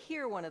we're going to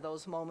hear one of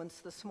those moments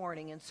this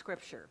morning in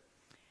Scripture.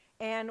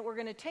 And we're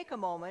going to take a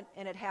moment,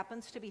 and it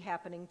happens to be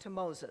happening to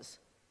Moses.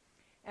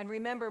 And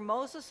remember,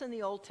 Moses in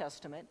the Old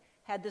Testament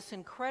had this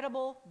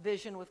incredible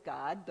vision with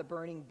God, the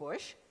burning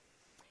bush.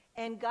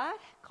 And God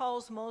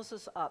calls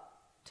Moses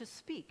up to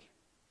speak,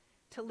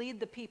 to lead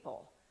the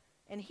people.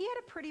 And he had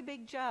a pretty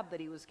big job that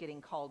he was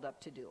getting called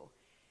up to do.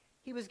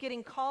 He was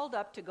getting called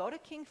up to go to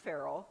King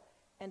Pharaoh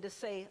and to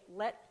say,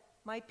 "Let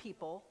my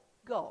people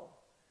go."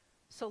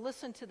 So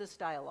listen to this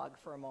dialogue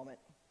for a moment.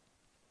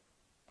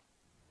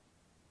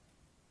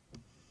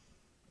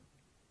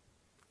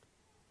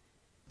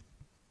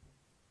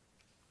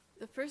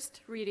 The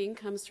first reading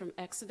comes from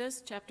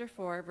Exodus chapter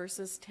 4,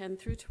 verses 10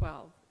 through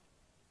 12.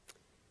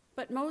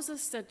 But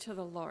Moses said to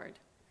the Lord,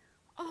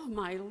 "Oh,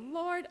 my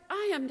Lord,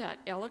 I am not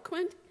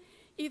eloquent,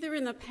 either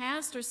in the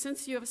past or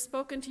since you have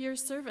spoken to your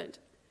servant.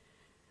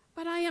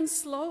 But I am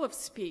slow of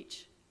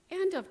speech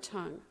and of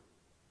tongue."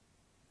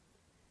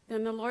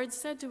 Then the Lord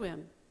said to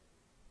him,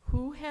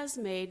 "Who has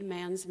made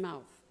man's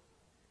mouth?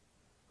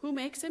 Who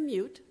makes him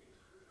mute,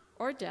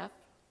 or deaf,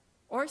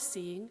 or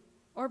seeing,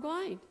 or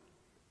blind?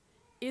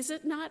 Is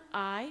it not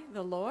I,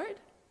 the Lord?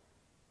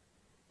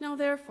 Now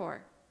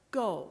therefore,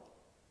 go,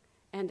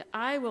 and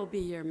I will be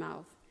your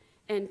mouth,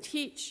 and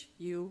teach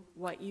you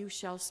what you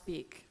shall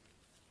speak."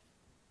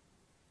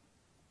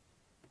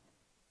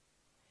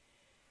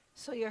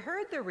 So you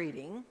heard the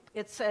reading.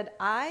 It said,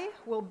 "I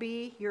will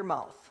be your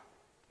mouth."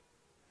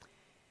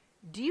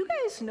 Do you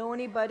guys know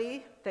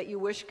anybody that you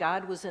wish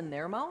God was in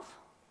their mouth?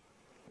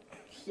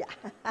 Yeah,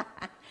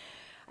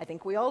 I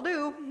think we all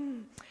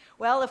do.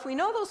 Well, if we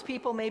know those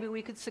people, maybe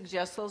we could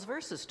suggest those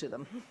verses to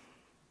them.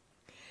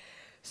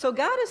 So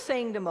God is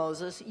saying to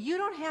Moses, you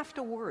don't have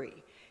to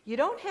worry. You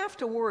don't have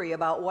to worry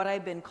about what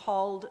I've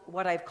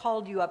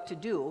called you up to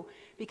do,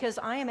 because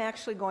I am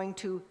actually going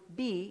to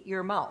be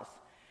your mouth.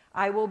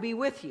 I will be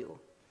with you.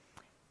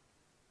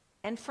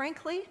 And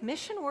frankly,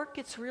 mission work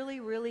gets really,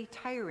 really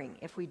tiring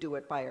if we do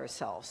it by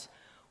ourselves.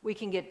 We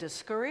can get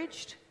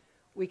discouraged,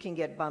 we can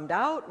get bummed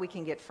out, we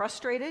can get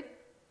frustrated.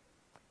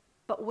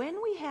 But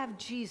when we have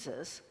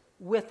Jesus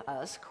with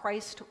us,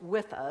 Christ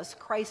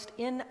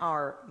in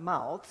our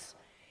mouths,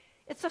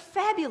 it's a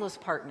fabulous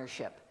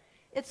partnership.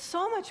 It's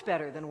so much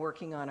better than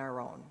working on our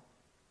own.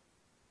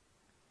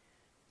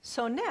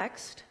 So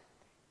next,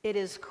 it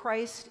is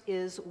Christ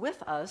is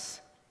with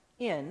us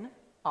in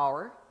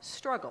our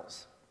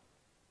struggles.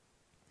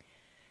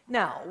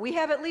 Now, we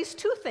have at least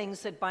two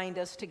things that bind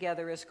us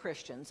together as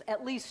Christians.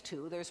 At least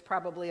two. There's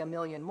probably a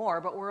million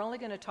more, but we're only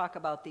going to talk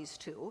about these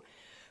two.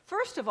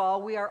 First of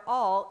all, we are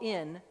all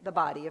in the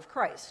body of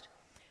Christ.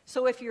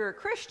 So if you're a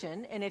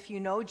Christian, and if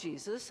you know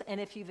Jesus, and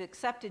if you've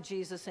accepted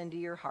Jesus into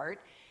your heart,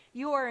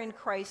 you are in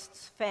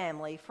Christ's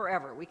family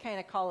forever. We kind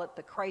of call it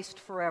the Christ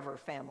forever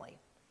family.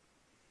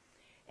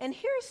 And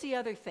here's the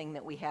other thing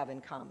that we have in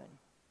common.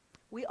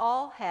 We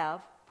all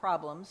have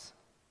problems,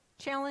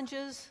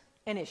 challenges,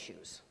 and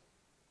issues.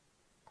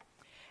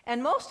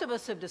 And most of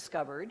us have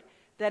discovered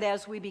that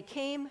as we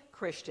became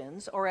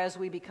Christians, or as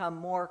we become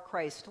more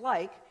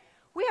Christ-like,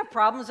 we have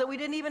problems that we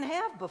didn't even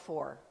have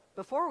before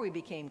we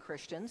became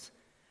Christians,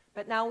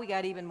 but now we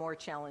got even more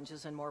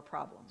challenges and more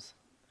problems.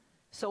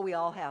 So we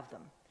all have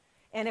them.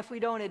 And if we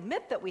don't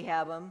admit that we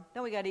have them,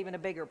 then we got even a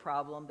bigger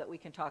problem that we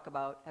can talk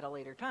about at a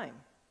later time.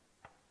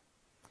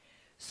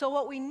 So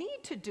what we need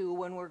to do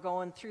when we're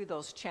going through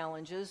those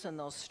challenges and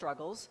those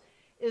struggles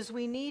is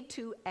we need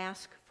to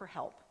ask for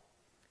help,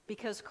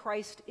 because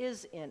Christ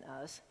is in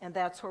us, and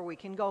that's where we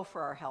can go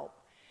for our help.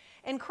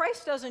 And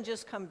Christ doesn't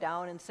just come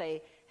down and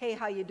say, "Hey,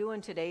 how you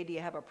doing today? Do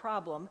you have a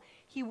problem?"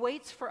 He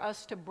waits for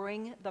us to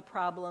bring the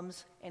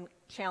problems and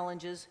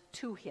challenges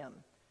to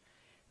him.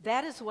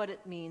 That is what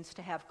it means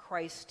to have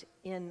Christ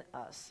in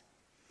us.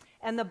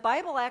 And the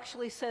Bible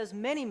actually says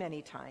many,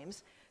 many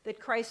times that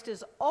Christ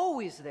is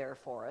always there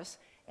for us,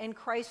 and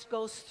Christ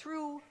goes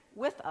through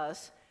with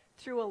us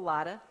through a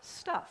lot of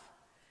stuff.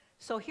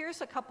 So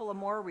here's a couple of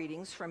more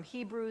readings from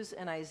Hebrews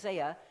and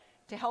Isaiah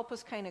to help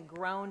us kind of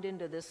ground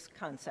into this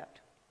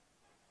concept.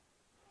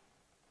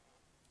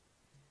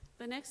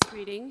 The next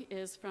reading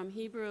is from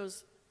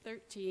Hebrews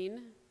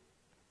 13,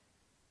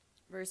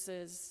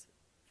 verses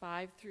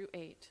 5 through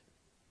 8.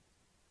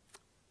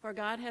 For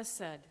God has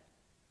said,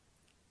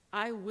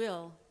 "I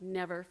will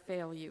never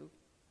fail you.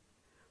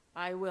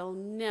 I will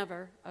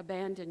never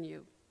abandon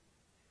you."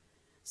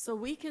 So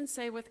we can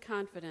say with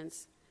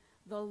confidence,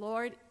 The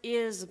Lord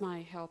is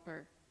my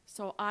helper,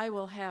 so I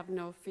will have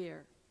no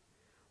fear.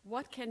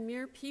 What can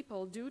mere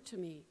people do to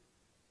me?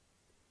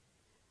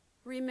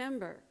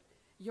 Remember,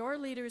 your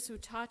leaders who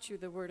taught you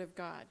the word of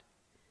God.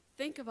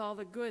 Think of all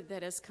the good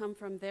that has come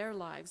from their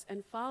lives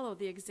and follow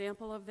the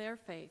example of their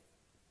faith.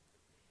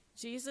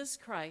 Jesus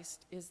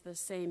Christ is the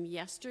same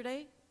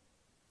yesterday,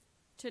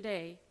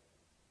 today,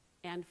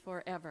 and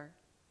forever.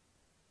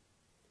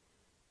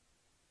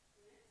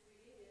 The next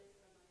reading is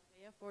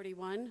from Isaiah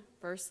 41,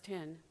 verse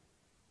 10.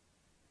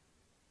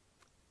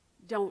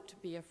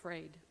 Don't be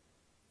afraid,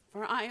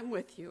 for I am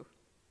with you.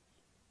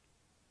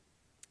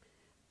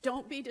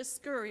 Don't be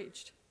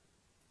discouraged,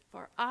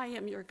 for I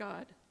am your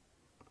God.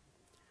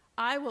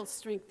 I will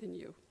strengthen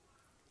you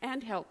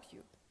and help you.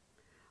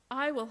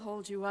 I will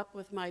hold you up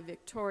with my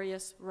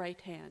victorious right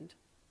hand.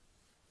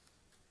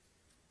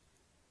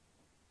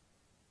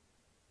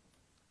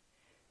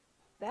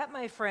 That,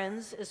 my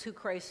friends, is who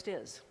Christ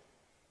is.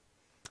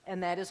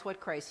 And that is what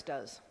Christ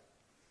does.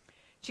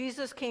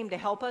 Jesus came to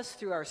help us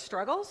through our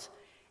struggles.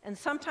 And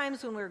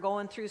sometimes when we're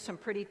going through some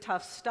pretty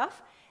tough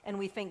stuff and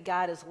we think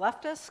God has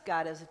left us,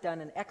 God has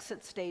done an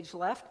exit stage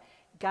left,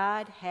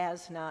 God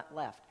has not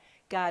left.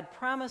 God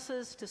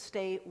promises to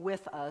stay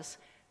with us.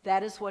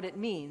 That is what it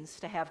means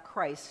to have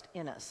Christ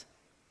in us.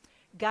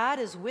 God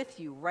is with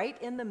you right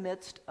in the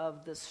midst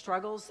of the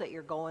struggles that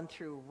you're going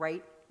through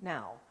right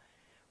now,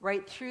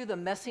 right through the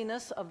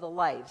messiness of the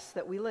lives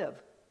that we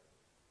live.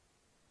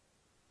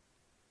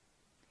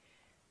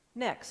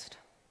 Next,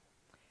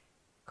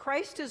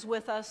 Christ is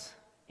with us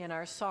in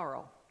our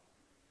sorrow.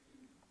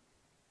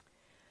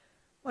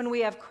 When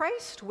we have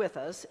Christ with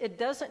us, it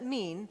doesn't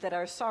mean that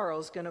our sorrow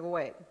is going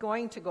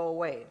to go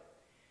away.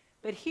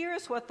 But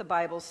here's what the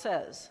Bible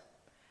says.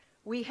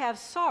 We have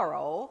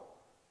sorrow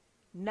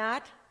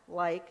not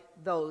like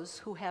those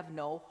who have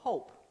no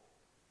hope.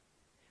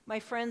 My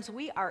friends,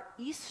 we are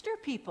Easter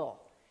people.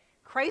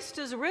 Christ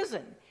is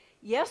risen.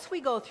 Yes,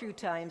 we go through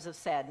times of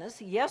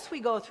sadness. Yes, we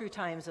go through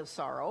times of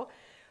sorrow.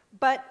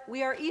 But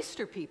we are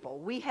Easter people.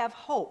 We have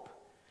hope.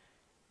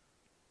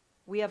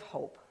 We have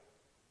hope.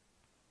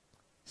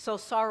 So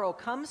sorrow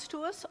comes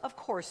to us? Of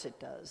course it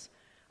does.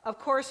 Of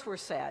course we're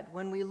sad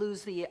when we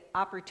lose the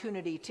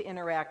opportunity to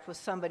interact with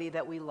somebody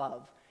that we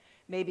love.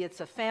 Maybe it's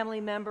a family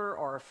member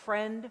or a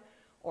friend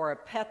or a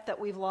pet that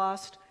we've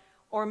lost,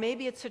 or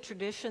maybe it's a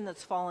tradition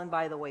that's fallen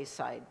by the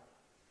wayside.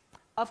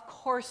 Of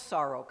course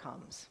sorrow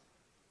comes.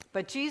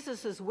 But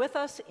Jesus is with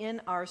us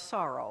in our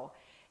sorrow,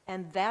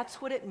 and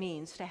that's what it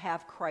means to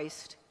have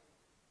Christ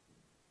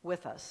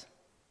with us.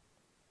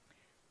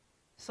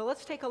 So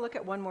let's take a look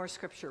at one more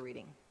scripture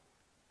reading.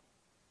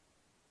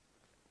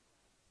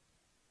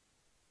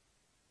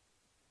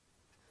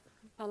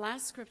 The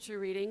last scripture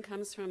reading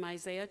comes from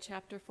Isaiah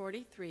chapter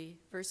 43,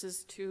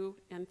 verses 2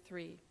 and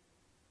 3.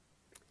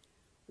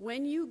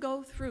 When you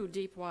go through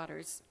deep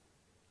waters,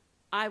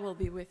 I will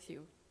be with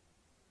you.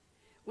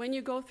 When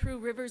you go through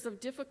rivers of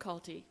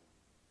difficulty,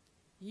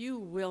 you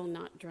will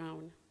not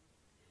drown.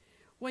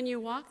 When you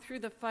walk through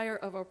the fire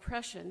of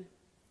oppression,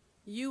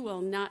 you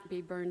will not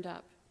be burned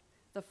up.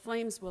 The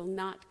flames will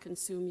not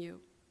consume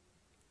you.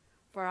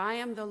 For I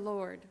am the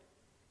Lord,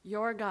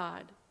 your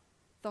God,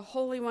 the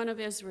Holy One of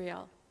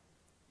Israel,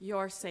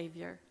 your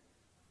Savior.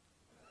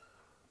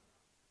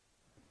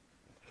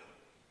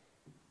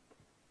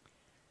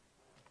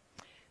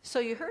 So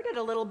you heard it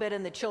a little bit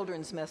in the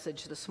children's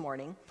message this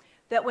morning,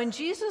 that when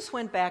Jesus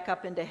went back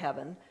up into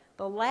heaven,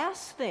 the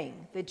last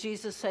thing that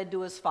Jesus said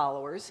to his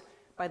followers,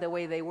 by the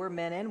way, they were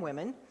men and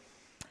women,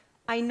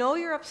 I know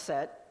you're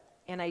upset,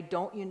 and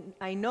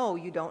I know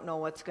you don't know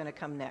what's going to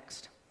come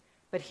next.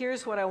 But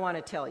here's what I want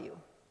to tell you.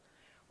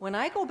 When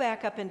I go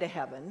back up into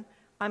heaven,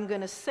 I'm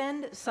going to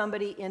send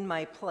somebody in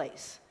my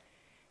place.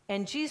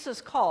 And Jesus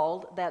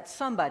called that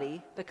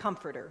somebody the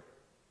Comforter.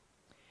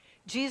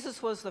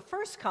 Jesus was the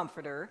first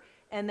Comforter,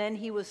 and then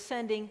he was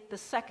sending the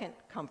second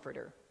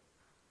Comforter.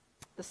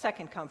 The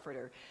second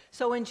Comforter.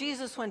 So when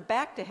Jesus went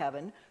back to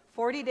heaven,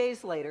 40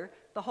 days later,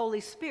 the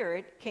Holy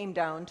Spirit came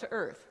down to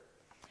earth.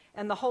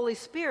 And the Holy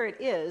Spirit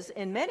is,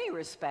 in many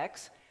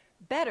respects,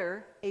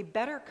 a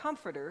better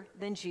Comforter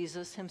than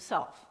Jesus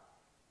himself.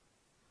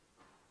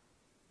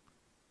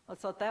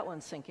 Let's let that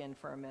one sink in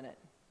for a minute.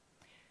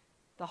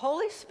 The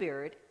Holy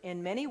Spirit,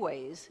 in many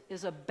ways,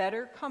 is a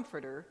better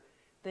Comforter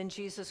than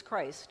Jesus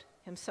Christ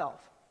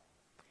himself.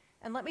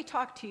 And let me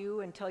talk to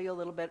you and tell you a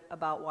little bit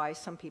about why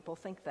some people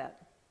think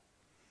that.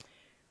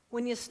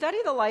 When you study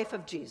the life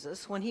of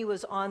Jesus, when he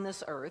was on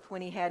this earth,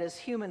 when he had his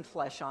human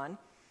flesh on,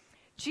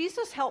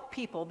 Jesus helped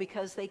people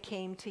because they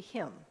came to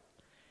him.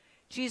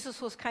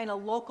 Jesus was kind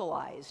of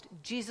localized.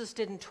 Jesus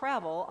didn't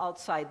travel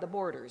outside the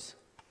borders.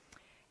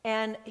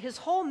 And his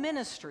whole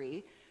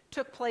ministry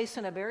took place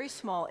in a very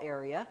small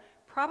area,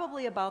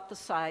 probably about the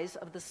size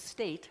of the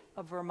state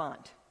of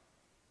Vermont.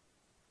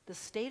 The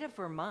state of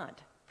Vermont,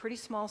 pretty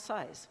small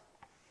size.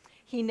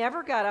 He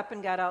never got up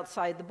and got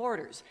outside the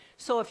borders.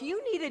 So if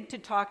you needed to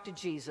talk to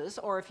Jesus,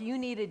 or if you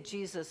needed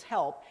Jesus'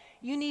 help,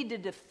 you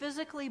needed to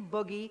physically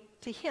boogie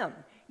to him.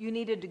 You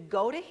needed to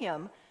go to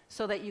him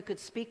so that you could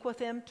speak with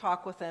him,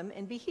 talk with him,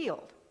 and be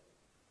healed.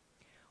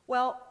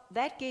 Well,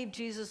 that gave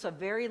Jesus a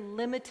very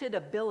limited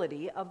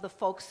ability of the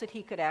folks that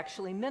he could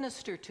actually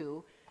minister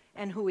to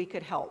and who he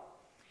could help.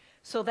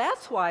 So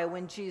that's why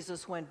when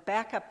Jesus went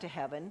back up to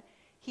heaven,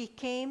 he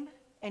came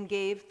and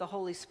gave the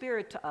Holy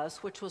Spirit to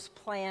us, which was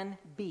plan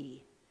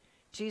B.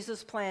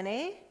 Jesus plan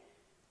A,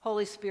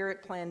 Holy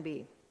Spirit plan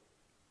B.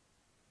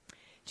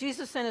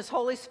 Jesus sent his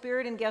Holy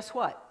Spirit, and guess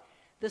what?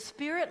 The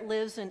Spirit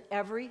lives in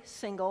every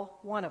single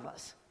one of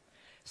us.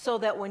 So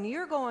that when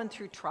you're going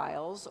through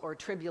trials or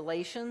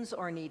tribulations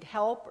or need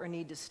help or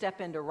need to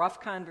step into rough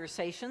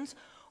conversations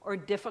or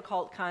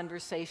difficult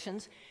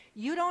conversations,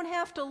 you don't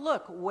have to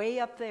look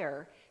way up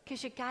there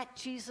because you got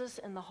Jesus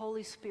and the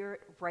Holy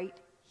Spirit right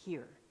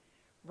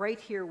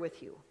here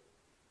with you.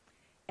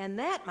 And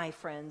that, my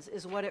friends,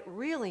 is what it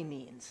really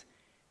means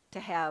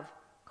to have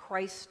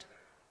Christ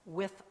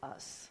with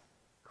us.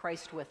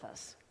 Christ with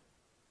us.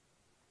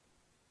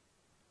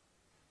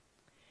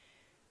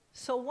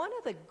 So one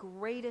of the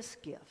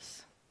greatest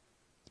gifts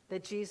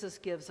that Jesus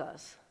gives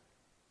us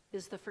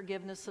is the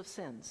forgiveness of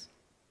sins.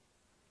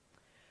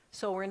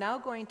 So we're now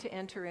going to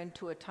enter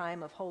into a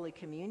time of Holy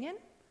Communion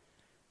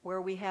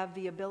where we have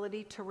the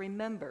ability to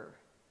remember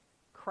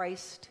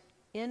Christ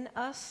in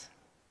us,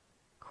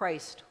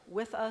 Christ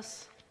with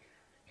us,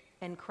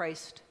 and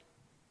Christ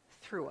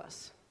through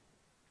us.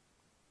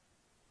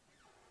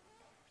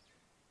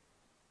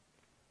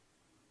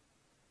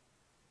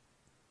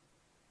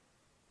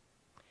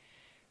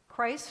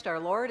 Christ, our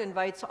Lord,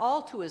 invites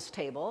all to his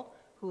table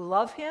who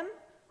love him,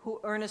 who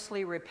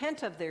earnestly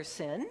repent of their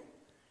sin,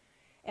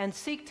 and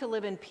seek to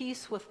live in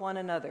peace with one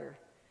another.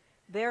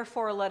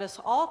 Therefore, let us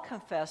all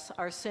confess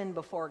our sin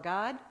before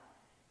God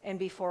and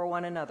before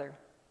one another.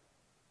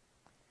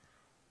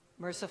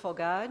 Merciful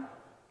God,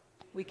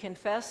 we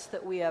confess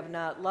that we have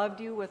not loved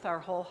you with our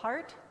whole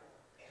heart.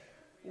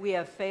 We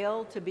have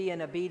failed to be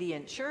an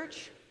obedient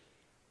church.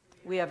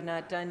 We have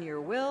not done your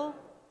will.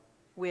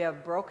 We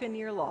have broken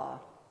your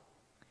law.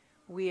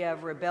 We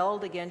have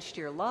rebelled against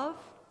your love.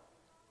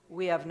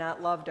 We have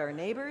not loved our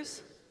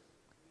neighbors.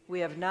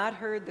 We have not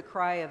heard the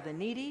cry of the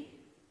needy.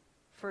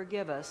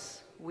 Forgive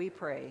us, we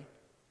pray.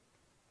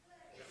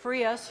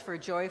 Free us for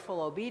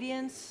joyful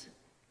obedience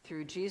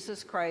through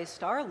Jesus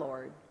Christ our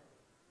Lord.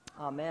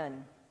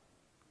 Amen.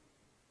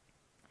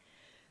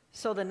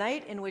 So the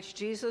night in which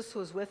Jesus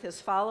was with his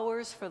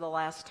followers for the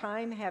last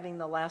time, having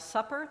the Last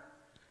Supper,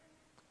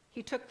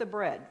 he took the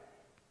bread.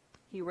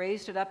 He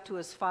raised it up to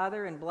his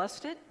Father and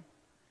blessed it,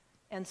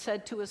 and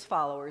said to his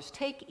followers,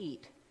 "Take,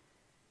 eat.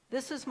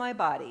 This is my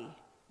body,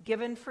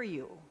 given for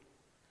you.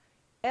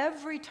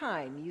 Every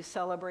time you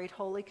celebrate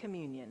Holy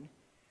Communion,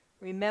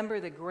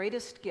 remember the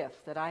greatest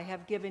gift that I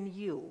have given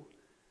you,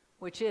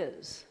 which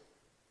is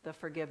the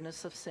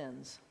forgiveness of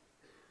sins."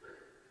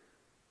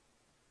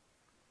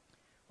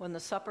 When the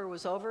supper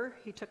was over,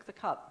 he took the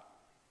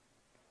cup,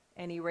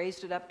 and he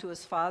raised it up to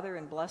his Father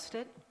and blessed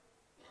it.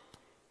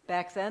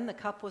 Back then, the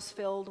cup was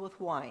filled with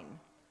wine.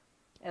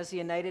 As the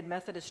United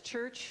Methodist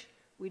Church,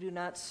 we do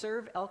not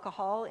serve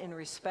alcohol in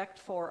respect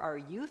for our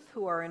youth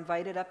who are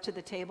invited up to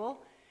the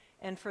table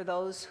and for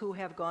those who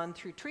have gone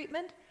through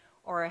treatment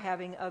or are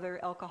having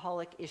other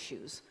alcoholic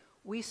issues.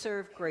 We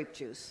serve grape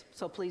juice,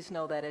 so please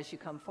know that as you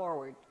come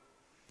forward.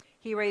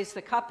 He raised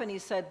the cup and he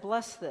said,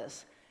 "Bless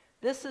this.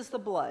 This is the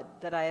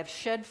blood that I have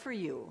shed for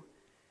you.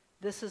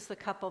 This is the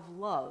cup of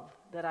love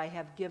that I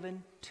have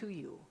given to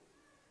you.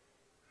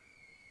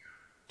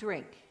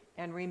 Drink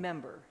and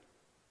remember,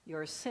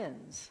 your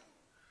sins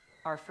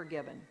are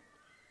forgiven."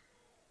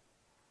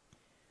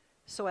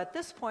 So at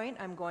this point,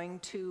 I'm going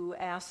to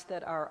ask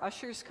that our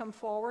ushers come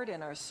forward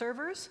and our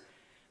servers.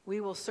 We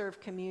will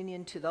serve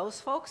communion to those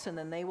folks, and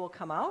then they will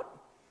come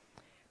out.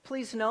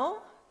 Please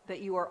know that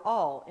you are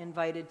all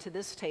invited to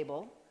this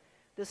table.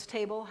 This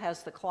table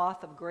has the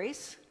cloth of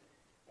grace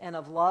and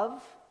of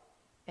love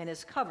and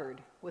is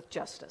covered with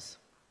justice.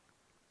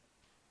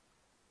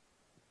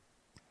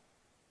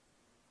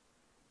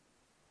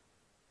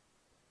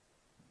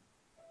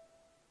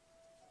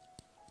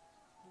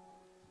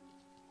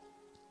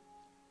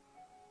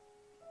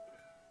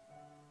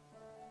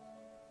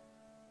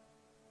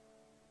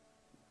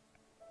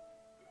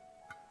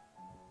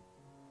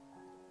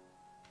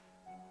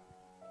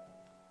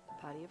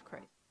 Body of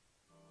Christ.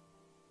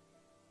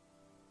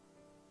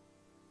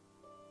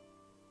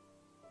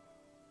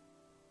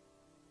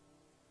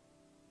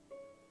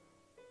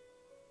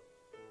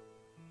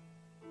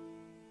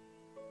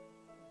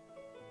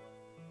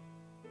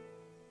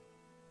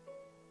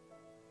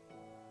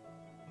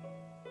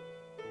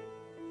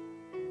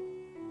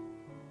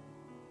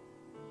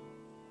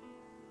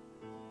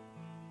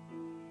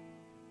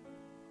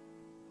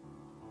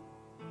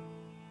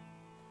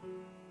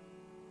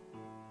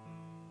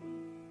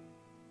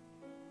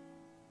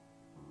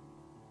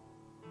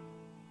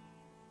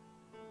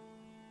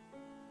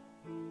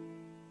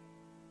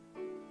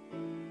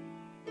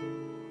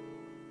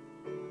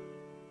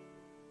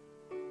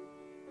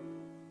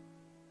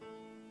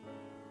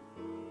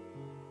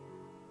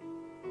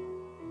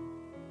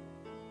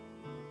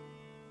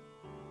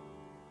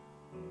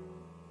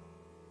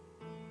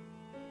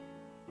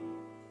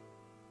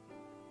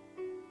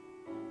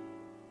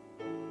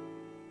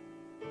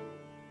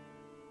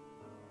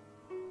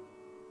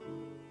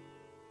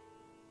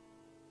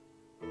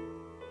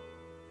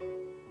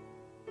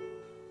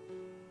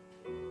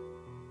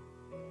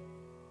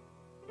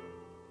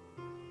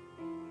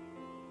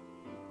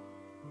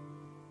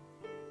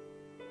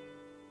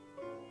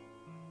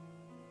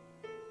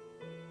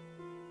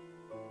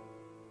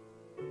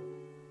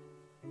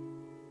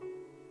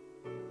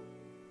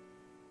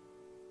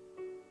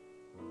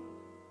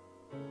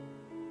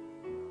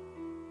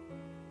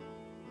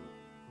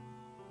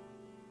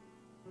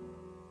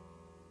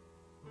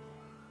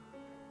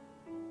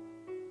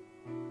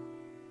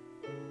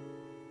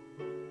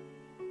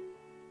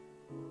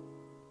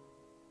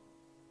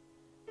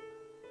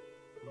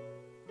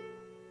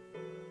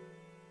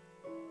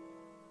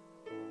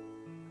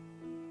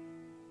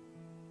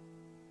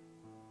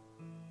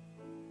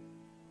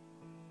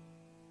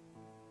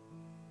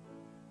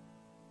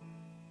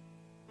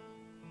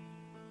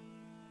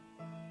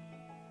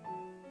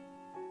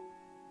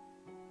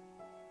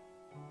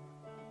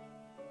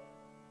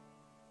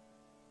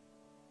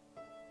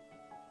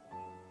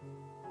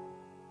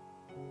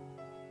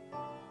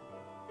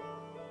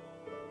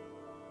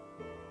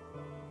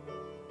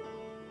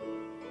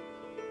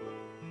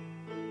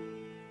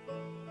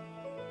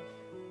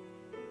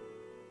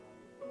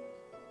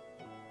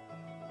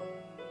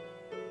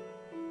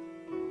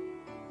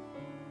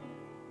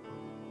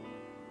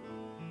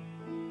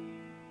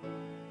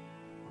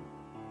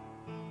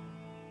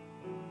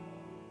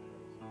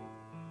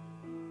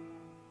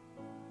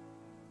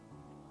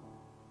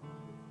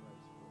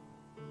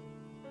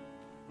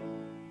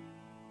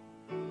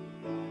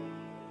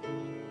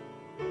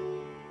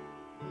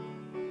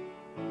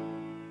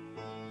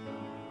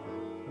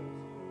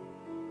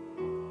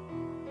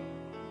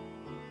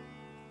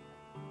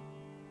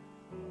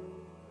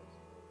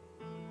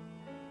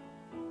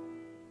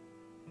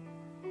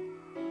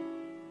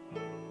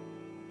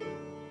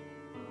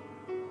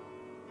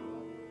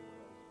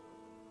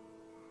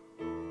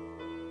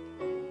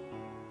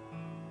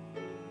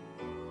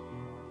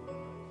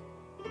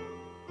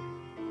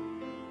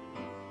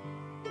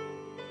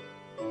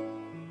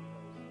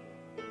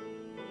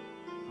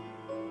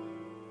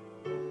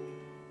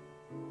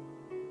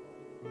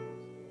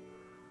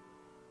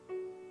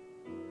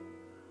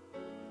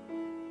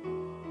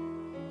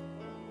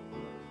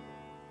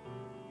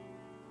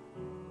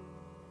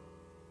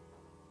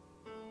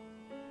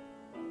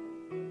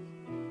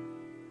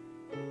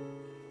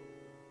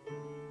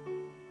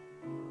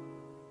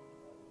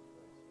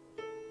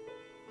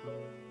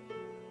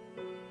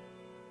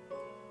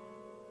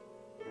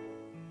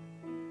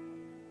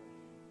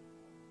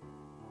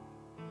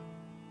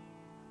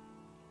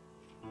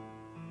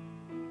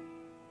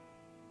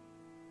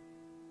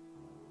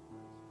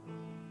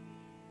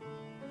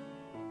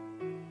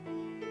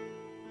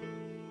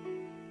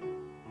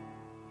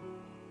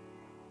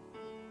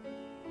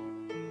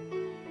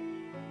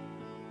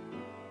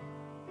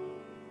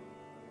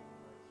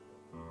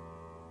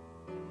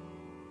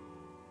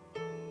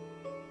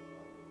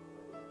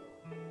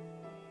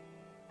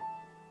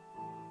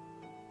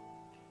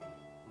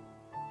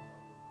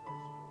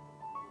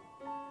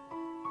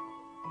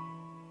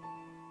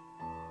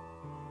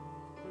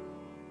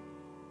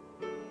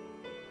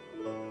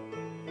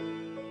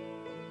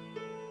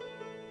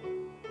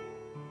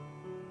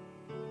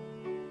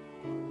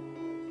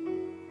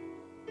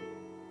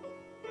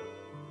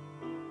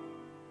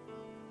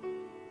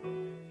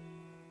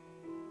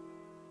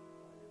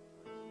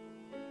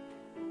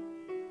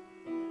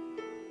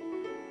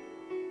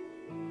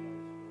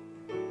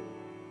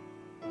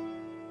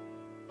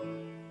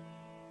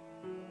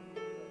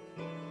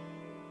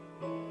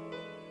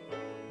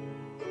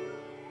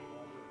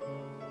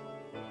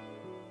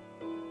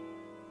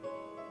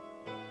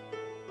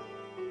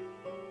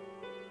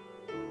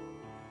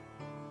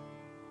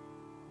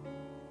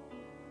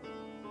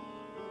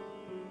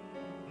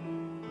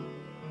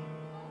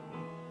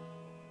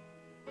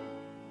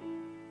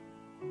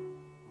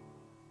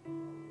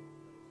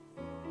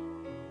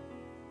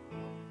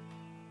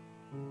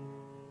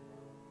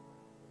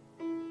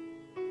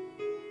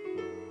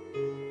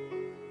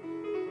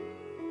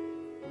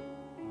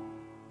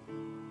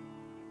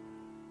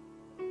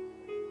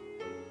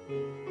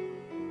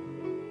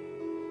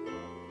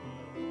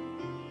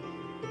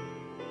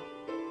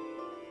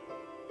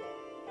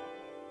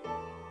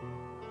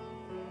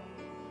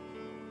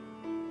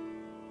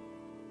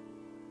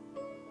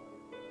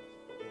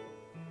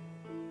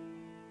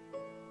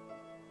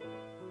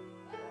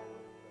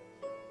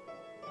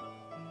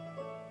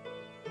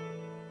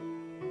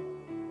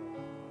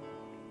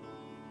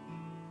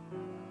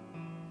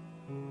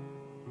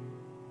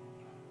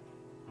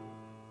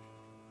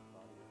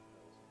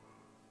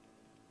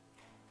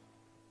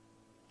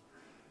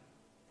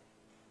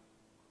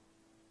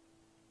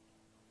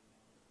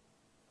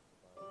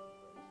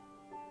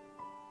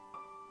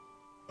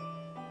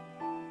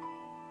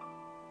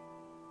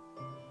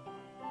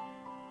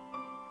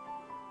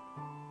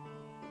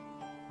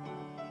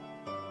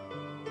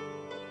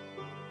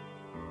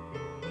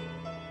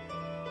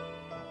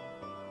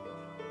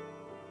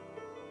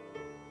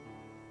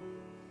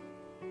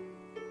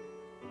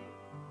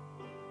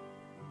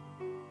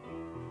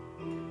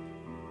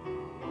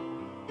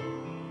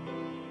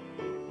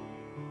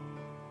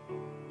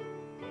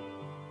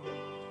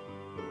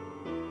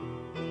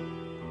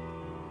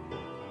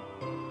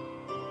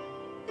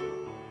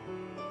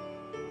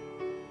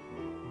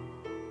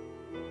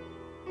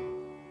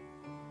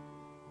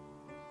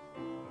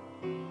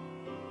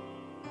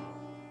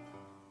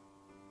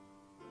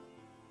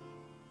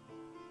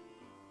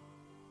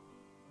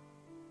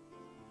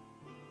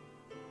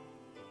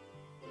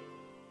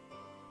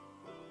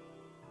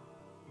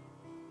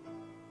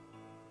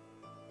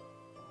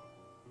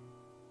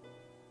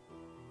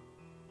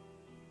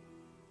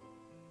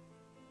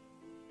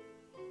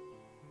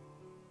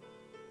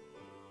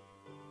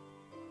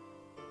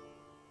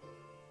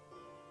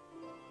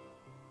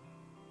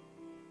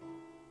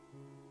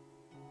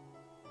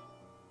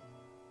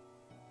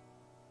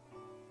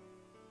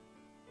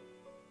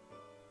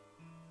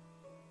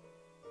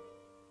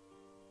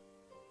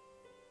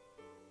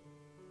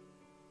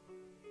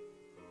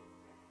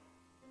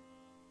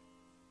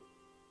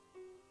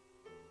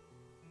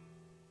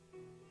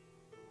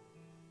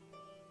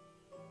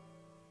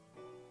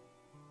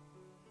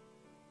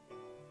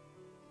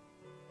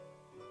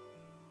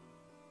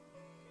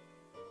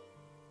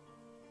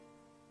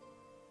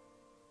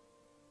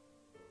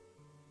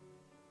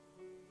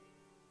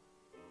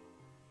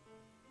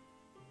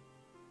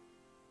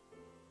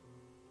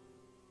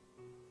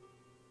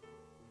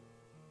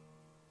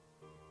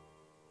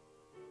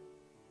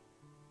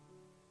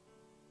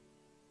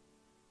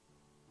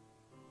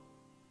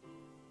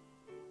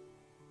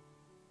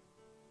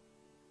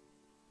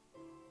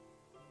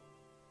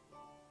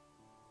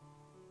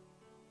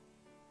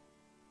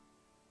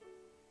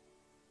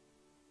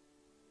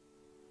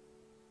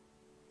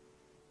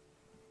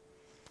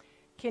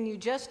 Can you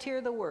just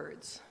hear the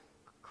words,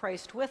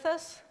 Christ with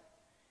us,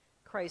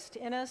 Christ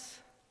in us,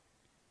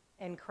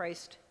 and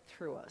Christ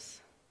through us?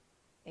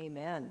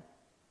 Amen.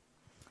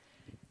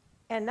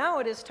 And now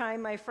it is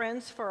time, my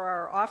friends, for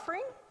our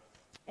offering.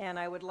 And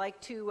I would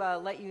like to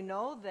let you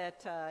know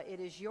that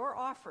it is your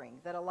offering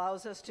that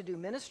allows us to do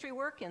ministry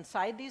work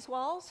inside these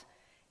walls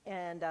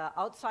and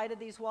outside of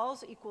these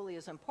walls, equally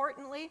as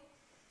importantly.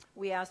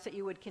 We ask that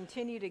you would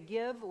continue to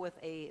give with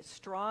a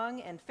strong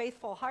and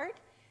faithful heart.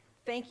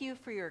 Thank you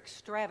for your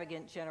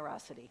extravagant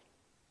generosity.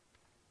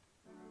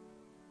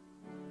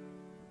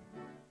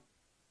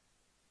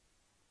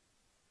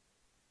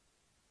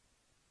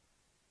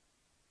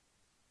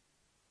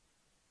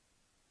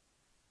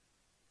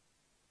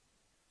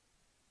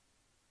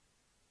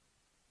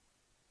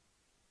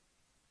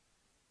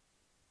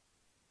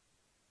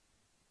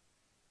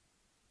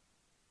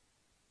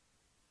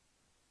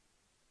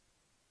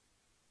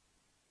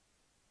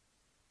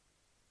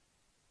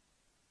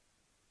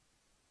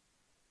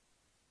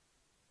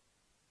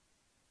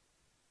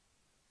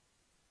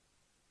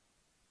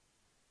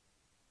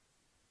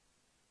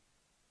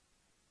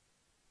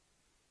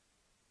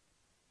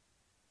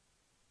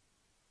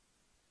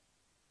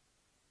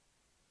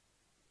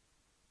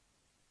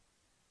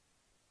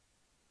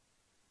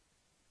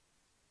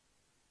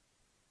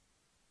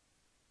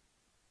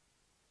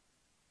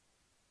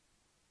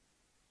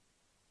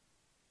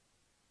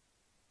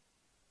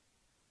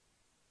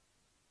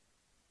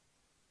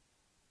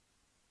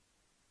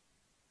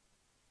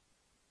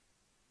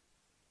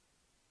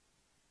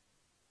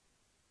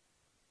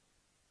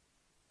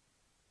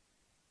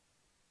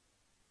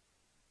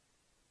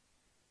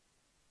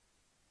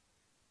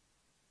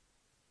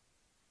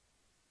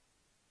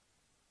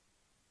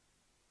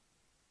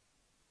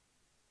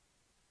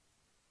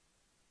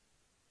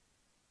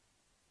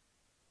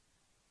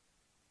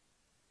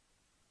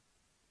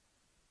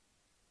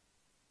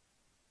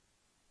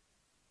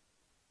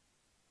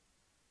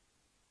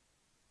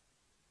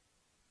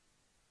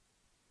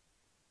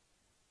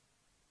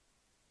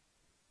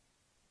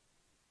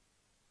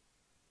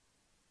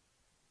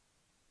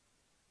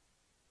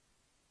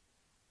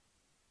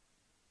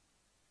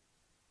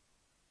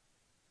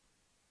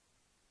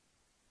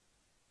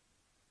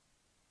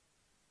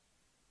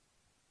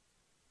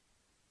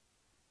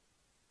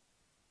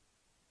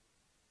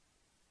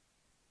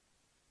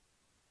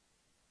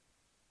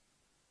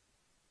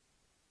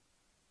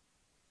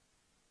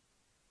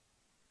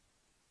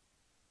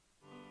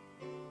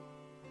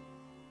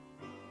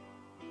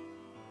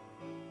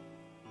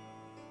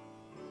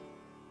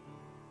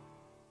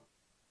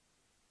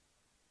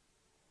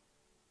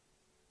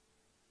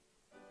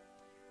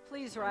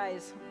 Please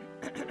rise.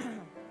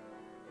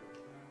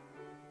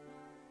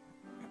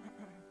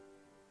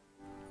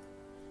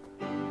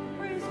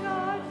 Praise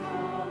God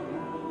from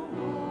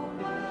whom all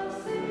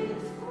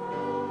blessings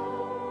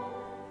flow.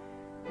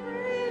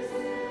 Praise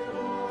Him,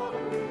 all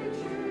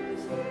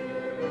creatures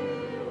here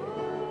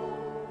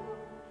below.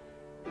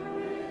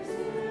 Praise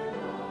Him,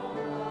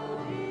 all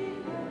the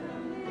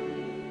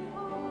heavenly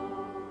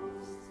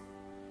hosts.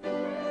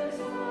 Praise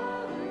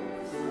Father,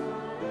 Son,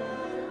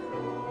 and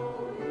Holy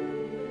Ghost.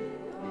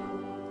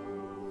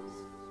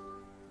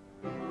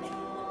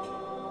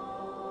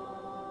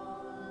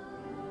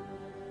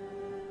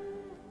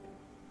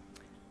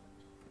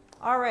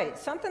 All right,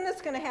 something that's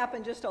going to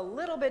happen just a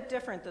little bit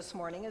different this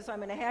morning is I'm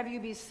going to have you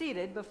be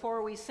seated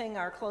before we sing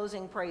our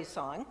closing praise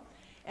song,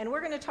 and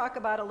we're going to talk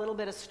about a little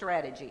bit of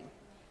strategy.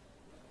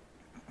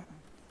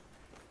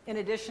 In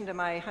addition to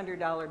my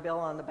 $100 bill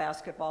on the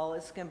basketball,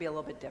 it's going to be a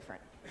little bit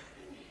different.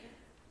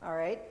 All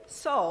right,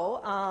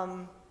 so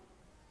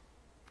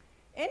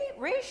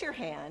raise your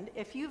hand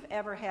if you've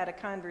ever had a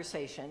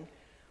conversation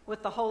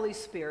with the Holy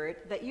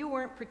Spirit that you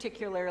weren't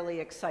particularly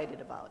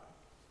excited about.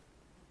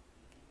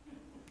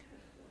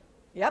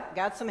 Yep,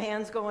 got some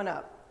hands going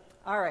up.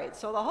 All right,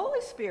 so the Holy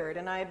Spirit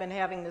and I have been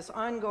having this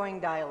ongoing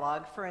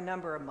dialogue for a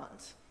number of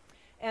months.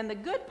 And the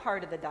good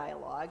part of the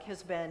dialogue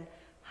has been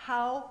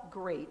how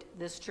great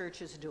this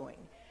church is doing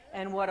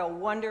and what a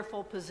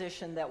wonderful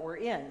position that we're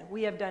in.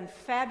 We have done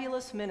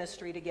fabulous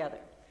ministry together.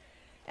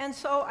 And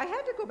so I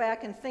had to go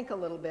back and think a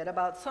little bit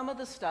about some of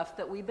the stuff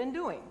that we've been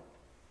doing.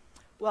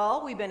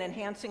 Well, we've been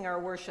enhancing our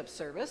worship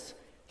service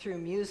through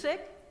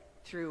music,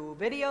 through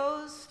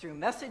videos, through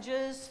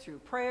messages, through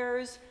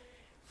prayers,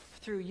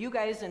 through you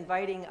guys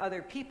inviting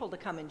other people to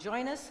come and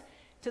join us,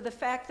 to the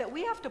fact that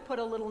we have to put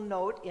a little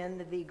note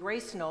in the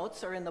grace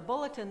notes or in the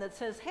bulletin that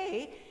says,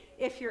 hey,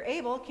 if you're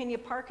able, can you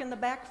park in the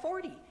back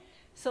 40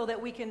 so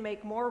that we can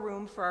make more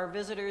room for our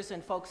visitors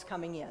and folks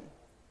coming in.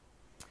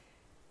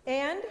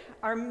 And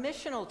our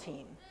missional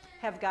team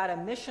have got a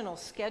missional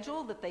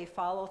schedule that they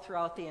follow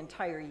throughout the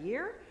entire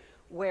year,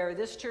 where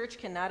this church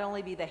can not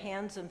only be the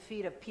hands and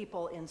feet of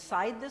people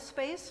inside this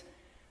space,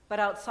 but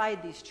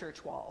outside these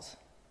church walls.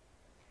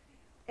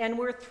 And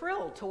we're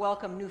thrilled to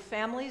welcome new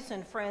families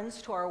and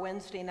friends to our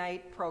Wednesday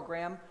night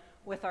program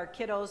with our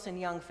kiddos and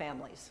young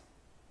families.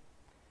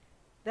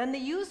 Then the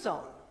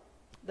U-Zone.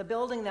 The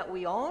building that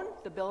we own,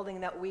 the building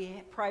that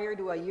we, prior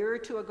to a year or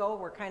two ago,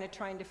 we're kind of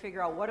trying to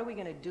figure out what are we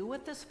going to do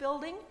with this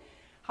building?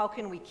 How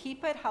can we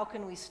keep it? How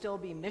can we still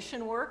be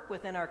mission work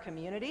within our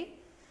community?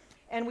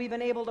 And we've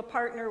been able to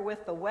partner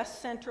with the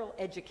West Central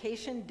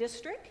Education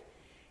District.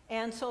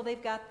 And so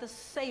they've got the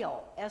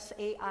SAIL,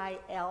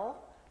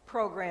 S-A-I-L,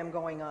 program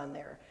going on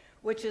there,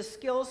 which is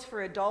Skills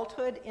for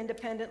Adulthood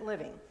Independent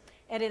Living.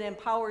 And it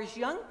empowers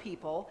young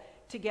people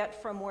to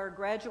get from where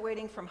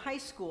graduating from high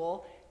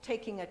school,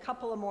 taking a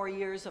couple of more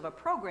years of a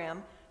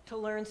program to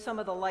learn some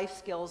of the life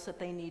skills that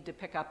they need to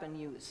pick up and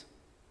use.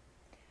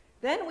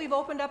 Then we've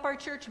opened up our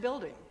church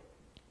building.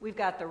 We've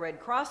got the Red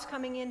Cross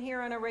coming in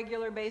here on a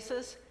regular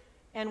basis,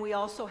 and we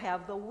also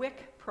have the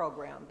WIC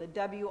program. The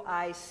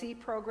WIC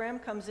program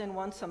comes in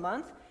once a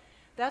month.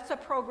 That's a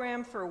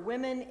program for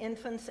women,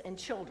 infants, and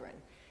children,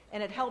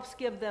 and it helps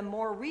give them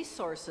more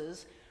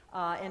resources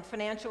and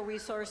financial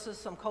resources,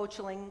 some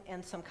coaching,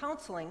 and some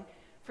counseling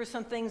for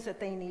some things that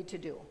they need to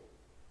do.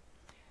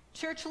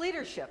 Church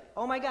leadership.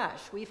 Oh my gosh,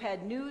 we've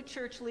had new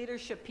church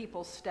leadership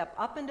people step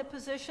up into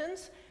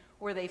positions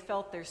where they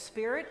felt their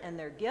spirit and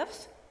their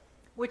gifts,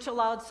 which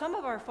allowed some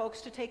of our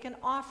folks to take an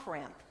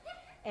off-ramp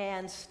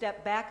and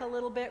step back a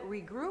little bit,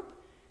 regroup,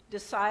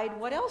 decide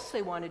what else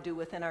they want to do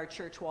within our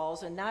church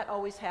walls and not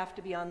always have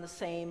to be on the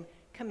same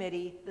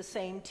committee, the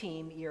same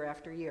team year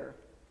after year.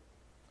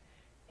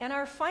 And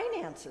our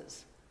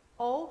finances.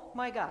 Oh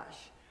my gosh,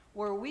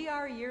 where we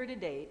are year to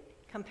date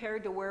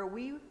compared to where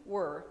we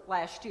were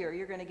last year,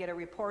 you're going to get a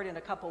report in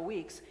a couple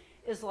weeks,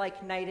 is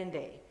like night and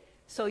day.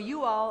 So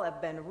you all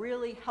have been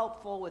really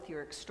helpful with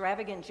your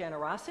extravagant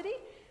generosity,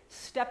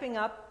 stepping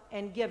up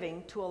and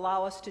giving to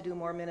allow us to do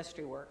more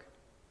ministry work.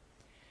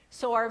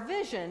 So our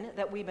vision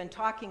that we've been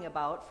talking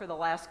about for the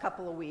last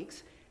couple of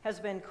weeks has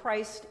been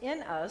Christ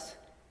in us,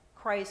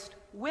 Christ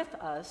with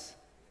us,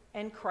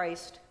 and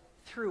Christ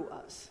through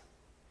us.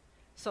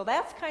 So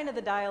that's kind of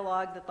the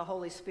dialogue that the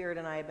Holy Spirit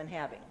and I have been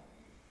having.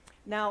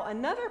 Now,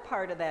 another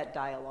part of that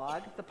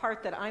dialogue, the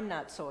part that I'm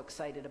not so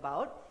excited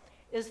about,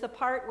 is the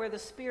part where the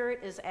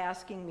Spirit is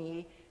asking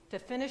me to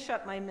finish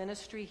up my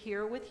ministry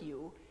here with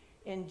you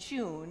in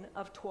June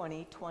of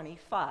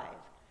 2025.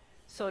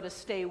 So to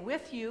stay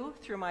with you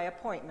through my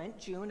appointment,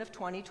 June of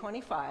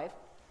 2025,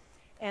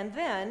 and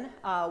then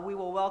we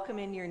will welcome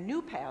in your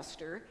new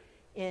pastor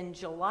in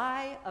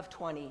July of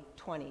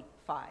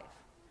 2025.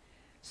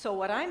 So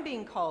what I'm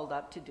being called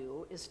up to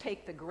do is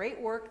take the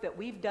great work that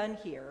we've done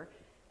here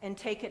and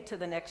take it to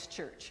the next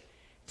church.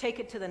 Take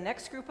it to the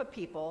next group of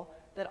people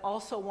that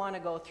also want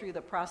to go through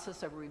the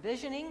process of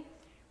revisioning,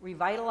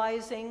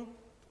 revitalizing,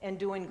 and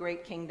doing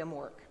great kingdom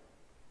work.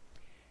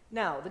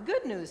 Now, the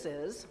good news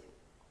is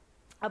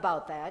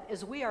about that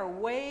is we are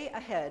way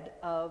ahead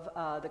of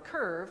the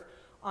curve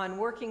on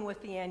working with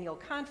the annual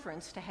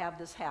conference to have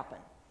this happen.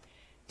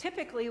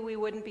 Typically, we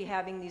wouldn't be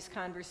having these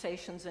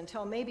conversations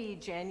until maybe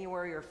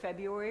January or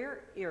February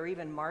or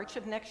even March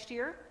of next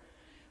year.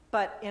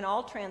 But in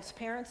all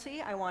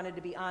transparency, I wanted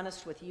to be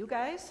honest with you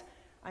guys.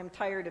 I'm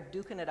tired of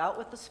duking it out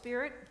with the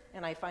Spirit,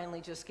 and I finally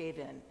just gave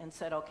in and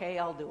said, okay,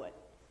 I'll do it.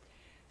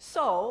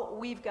 So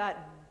we've got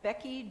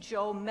Becky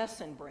Jo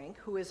Messenbrink,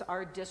 who is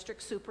our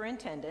district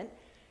superintendent.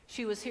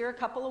 She was here a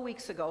couple of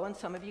weeks ago, and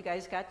some of you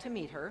guys got to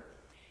meet her.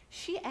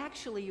 She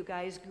actually, you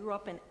guys, grew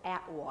up in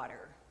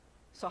Atwater.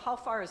 So how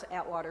far is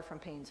Atwater from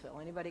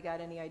Paynesville? Anybody got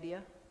any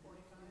idea?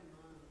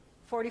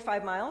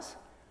 45 miles.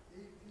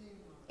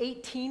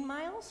 18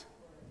 miles?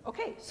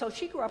 Okay, so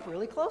she grew up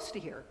really close to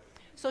here.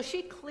 So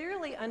she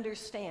clearly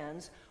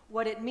understands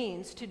what it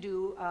means to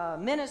do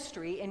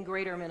ministry in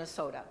greater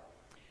Minnesota.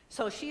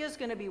 So she is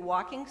going to be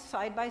walking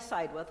side by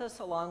side with us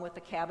along with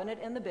the cabinet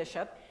and the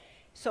bishop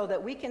so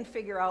that we can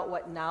figure out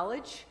what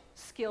knowledge,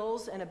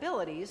 skills, and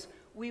abilities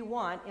we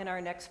want in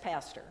our next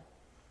pastor.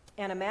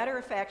 And a matter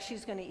of fact,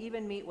 she's going to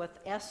even meet with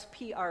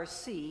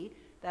SPRC,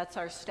 that's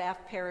our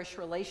Staff Parish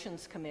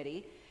Relations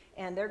Committee,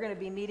 and they're going to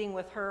be meeting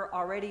with her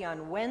already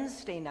on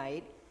Wednesday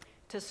night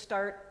to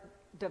start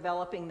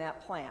developing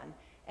that plan.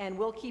 And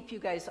we'll keep you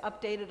guys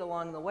updated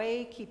along the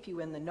way, keep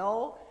you in the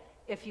know.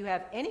 If you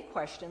have any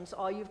questions,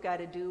 all you've got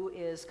to do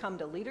is come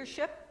to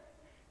leadership,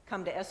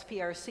 come to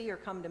SPRC, or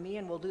come to me,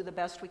 and we'll do the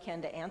best we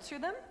can to answer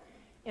them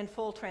in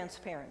full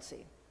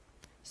transparency.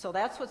 So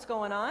that's what's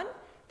going on.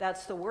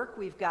 That's the work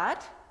we've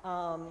got.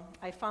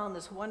 I found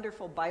this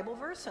wonderful Bible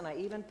verse, and I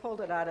even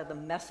pulled it out of the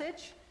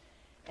Message.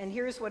 And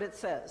here's what it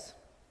says.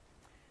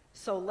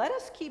 So let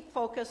us keep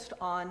focused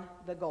on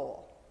the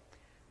goal.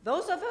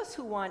 Those of us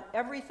who want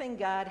everything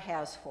God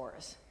has for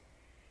us.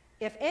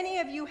 If any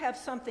of you have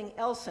something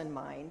else in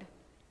mind,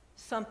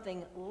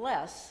 something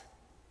less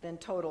than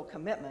total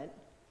commitment,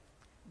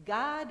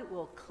 God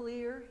will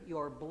clear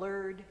your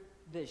blurred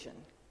vision,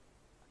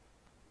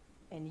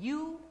 and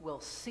you will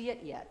see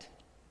it yet.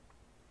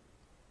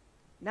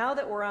 Now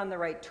that we're on the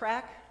right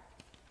track,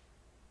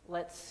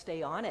 let's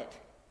stay on it.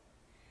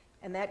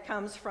 And that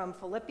comes from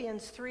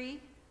Philippians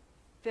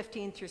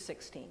 3:15 through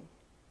 16.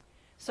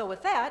 So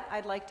with that,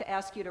 I'd like to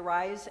ask you to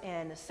rise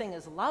and sing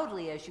as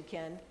loudly as you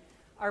can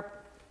our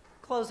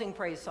closing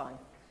praise song.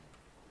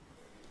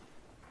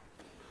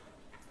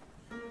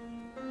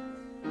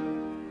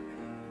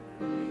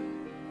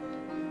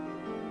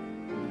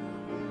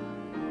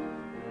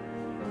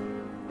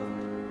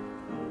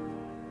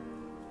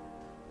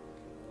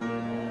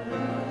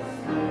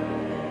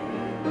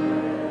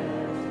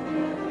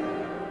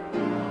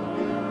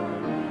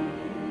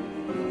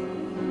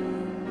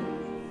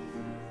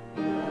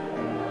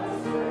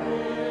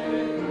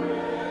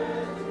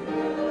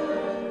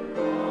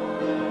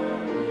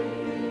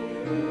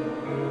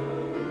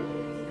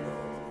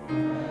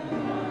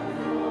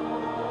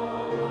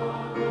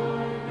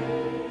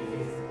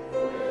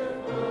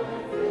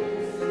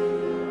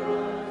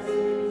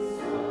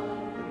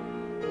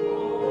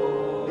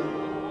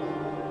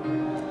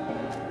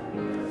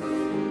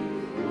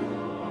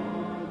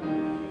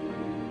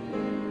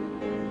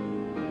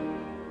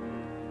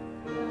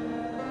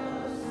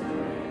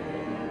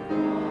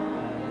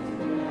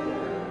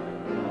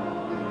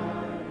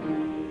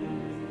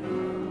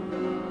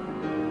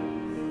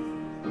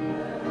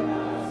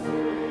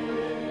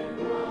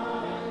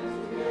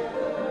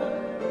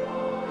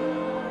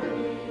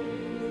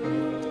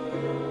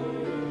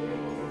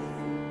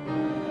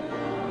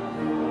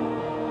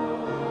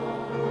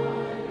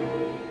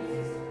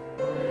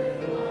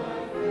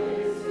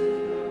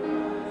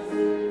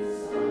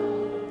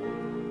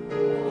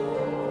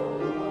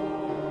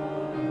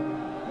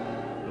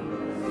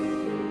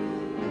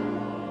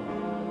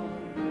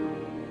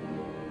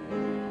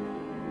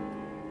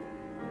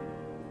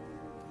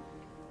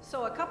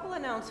 So a couple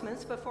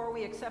announcements before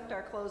we accept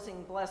our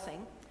closing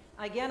blessing.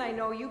 Again, I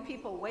know you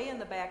people way in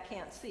the back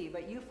can't see,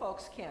 but you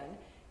folks can.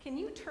 Can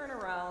you turn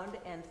around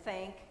and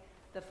thank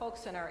the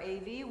folks in our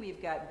AV?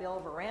 We've got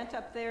Bill Varant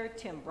up there,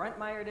 Tim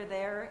Bruntmeyer to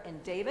there,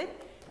 and David,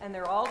 and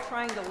they're all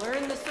trying to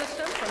learn the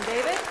system from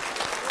David.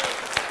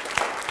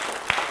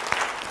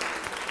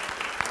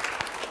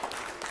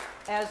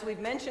 As we've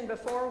mentioned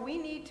before, we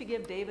need to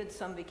give David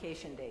some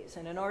vacation days,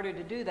 and in order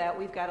to do that,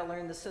 we've got to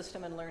learn the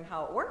system and learn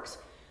how it works.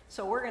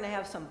 So we're going to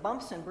have some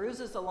bumps and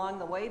bruises along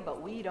the way, but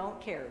we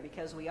don't care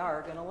because we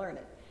are going to learn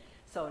it.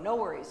 So no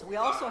worries. We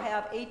also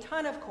have a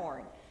ton of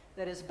corn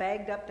that is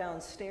bagged up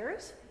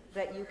downstairs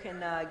that you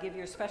can give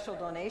your special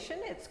donation.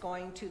 It's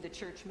going to the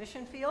church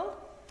mission field.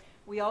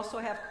 We also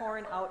have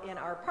corn out in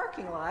our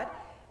parking lot,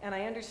 and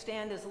I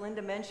understand, as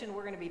Linda mentioned,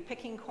 we're going to be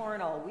picking corn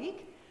all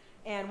week.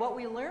 And what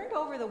we learned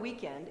over the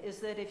weekend is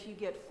that if you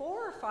get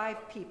 4 or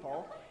 5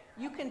 people,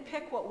 you can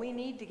pick what we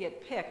need to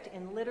get picked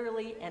in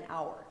literally an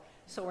hour.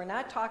 So we're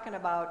not talking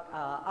about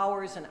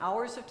hours and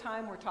hours of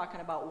time, we're talking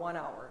about 1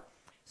 hour.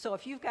 So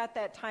if you've got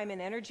that time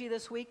and energy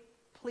this week,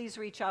 please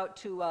reach out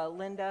to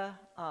Linda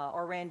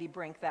or Randy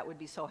Brink. That would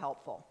be so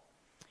helpful.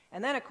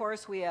 And then, of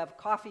course, we have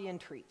coffee and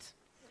treats.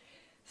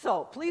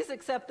 So please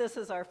accept this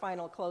as our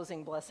final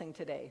closing blessing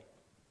today.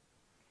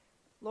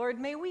 Lord,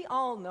 may we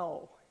all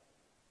know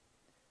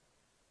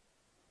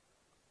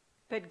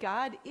that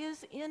God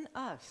is in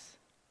us,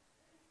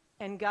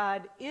 and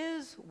God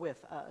is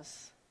with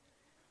us,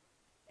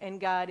 and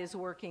God is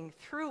working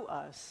through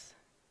us,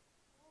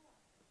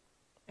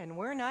 and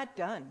we're not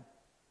done.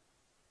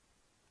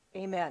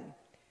 Amen.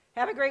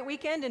 Have a great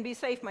weekend and be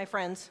safe, my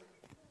friends.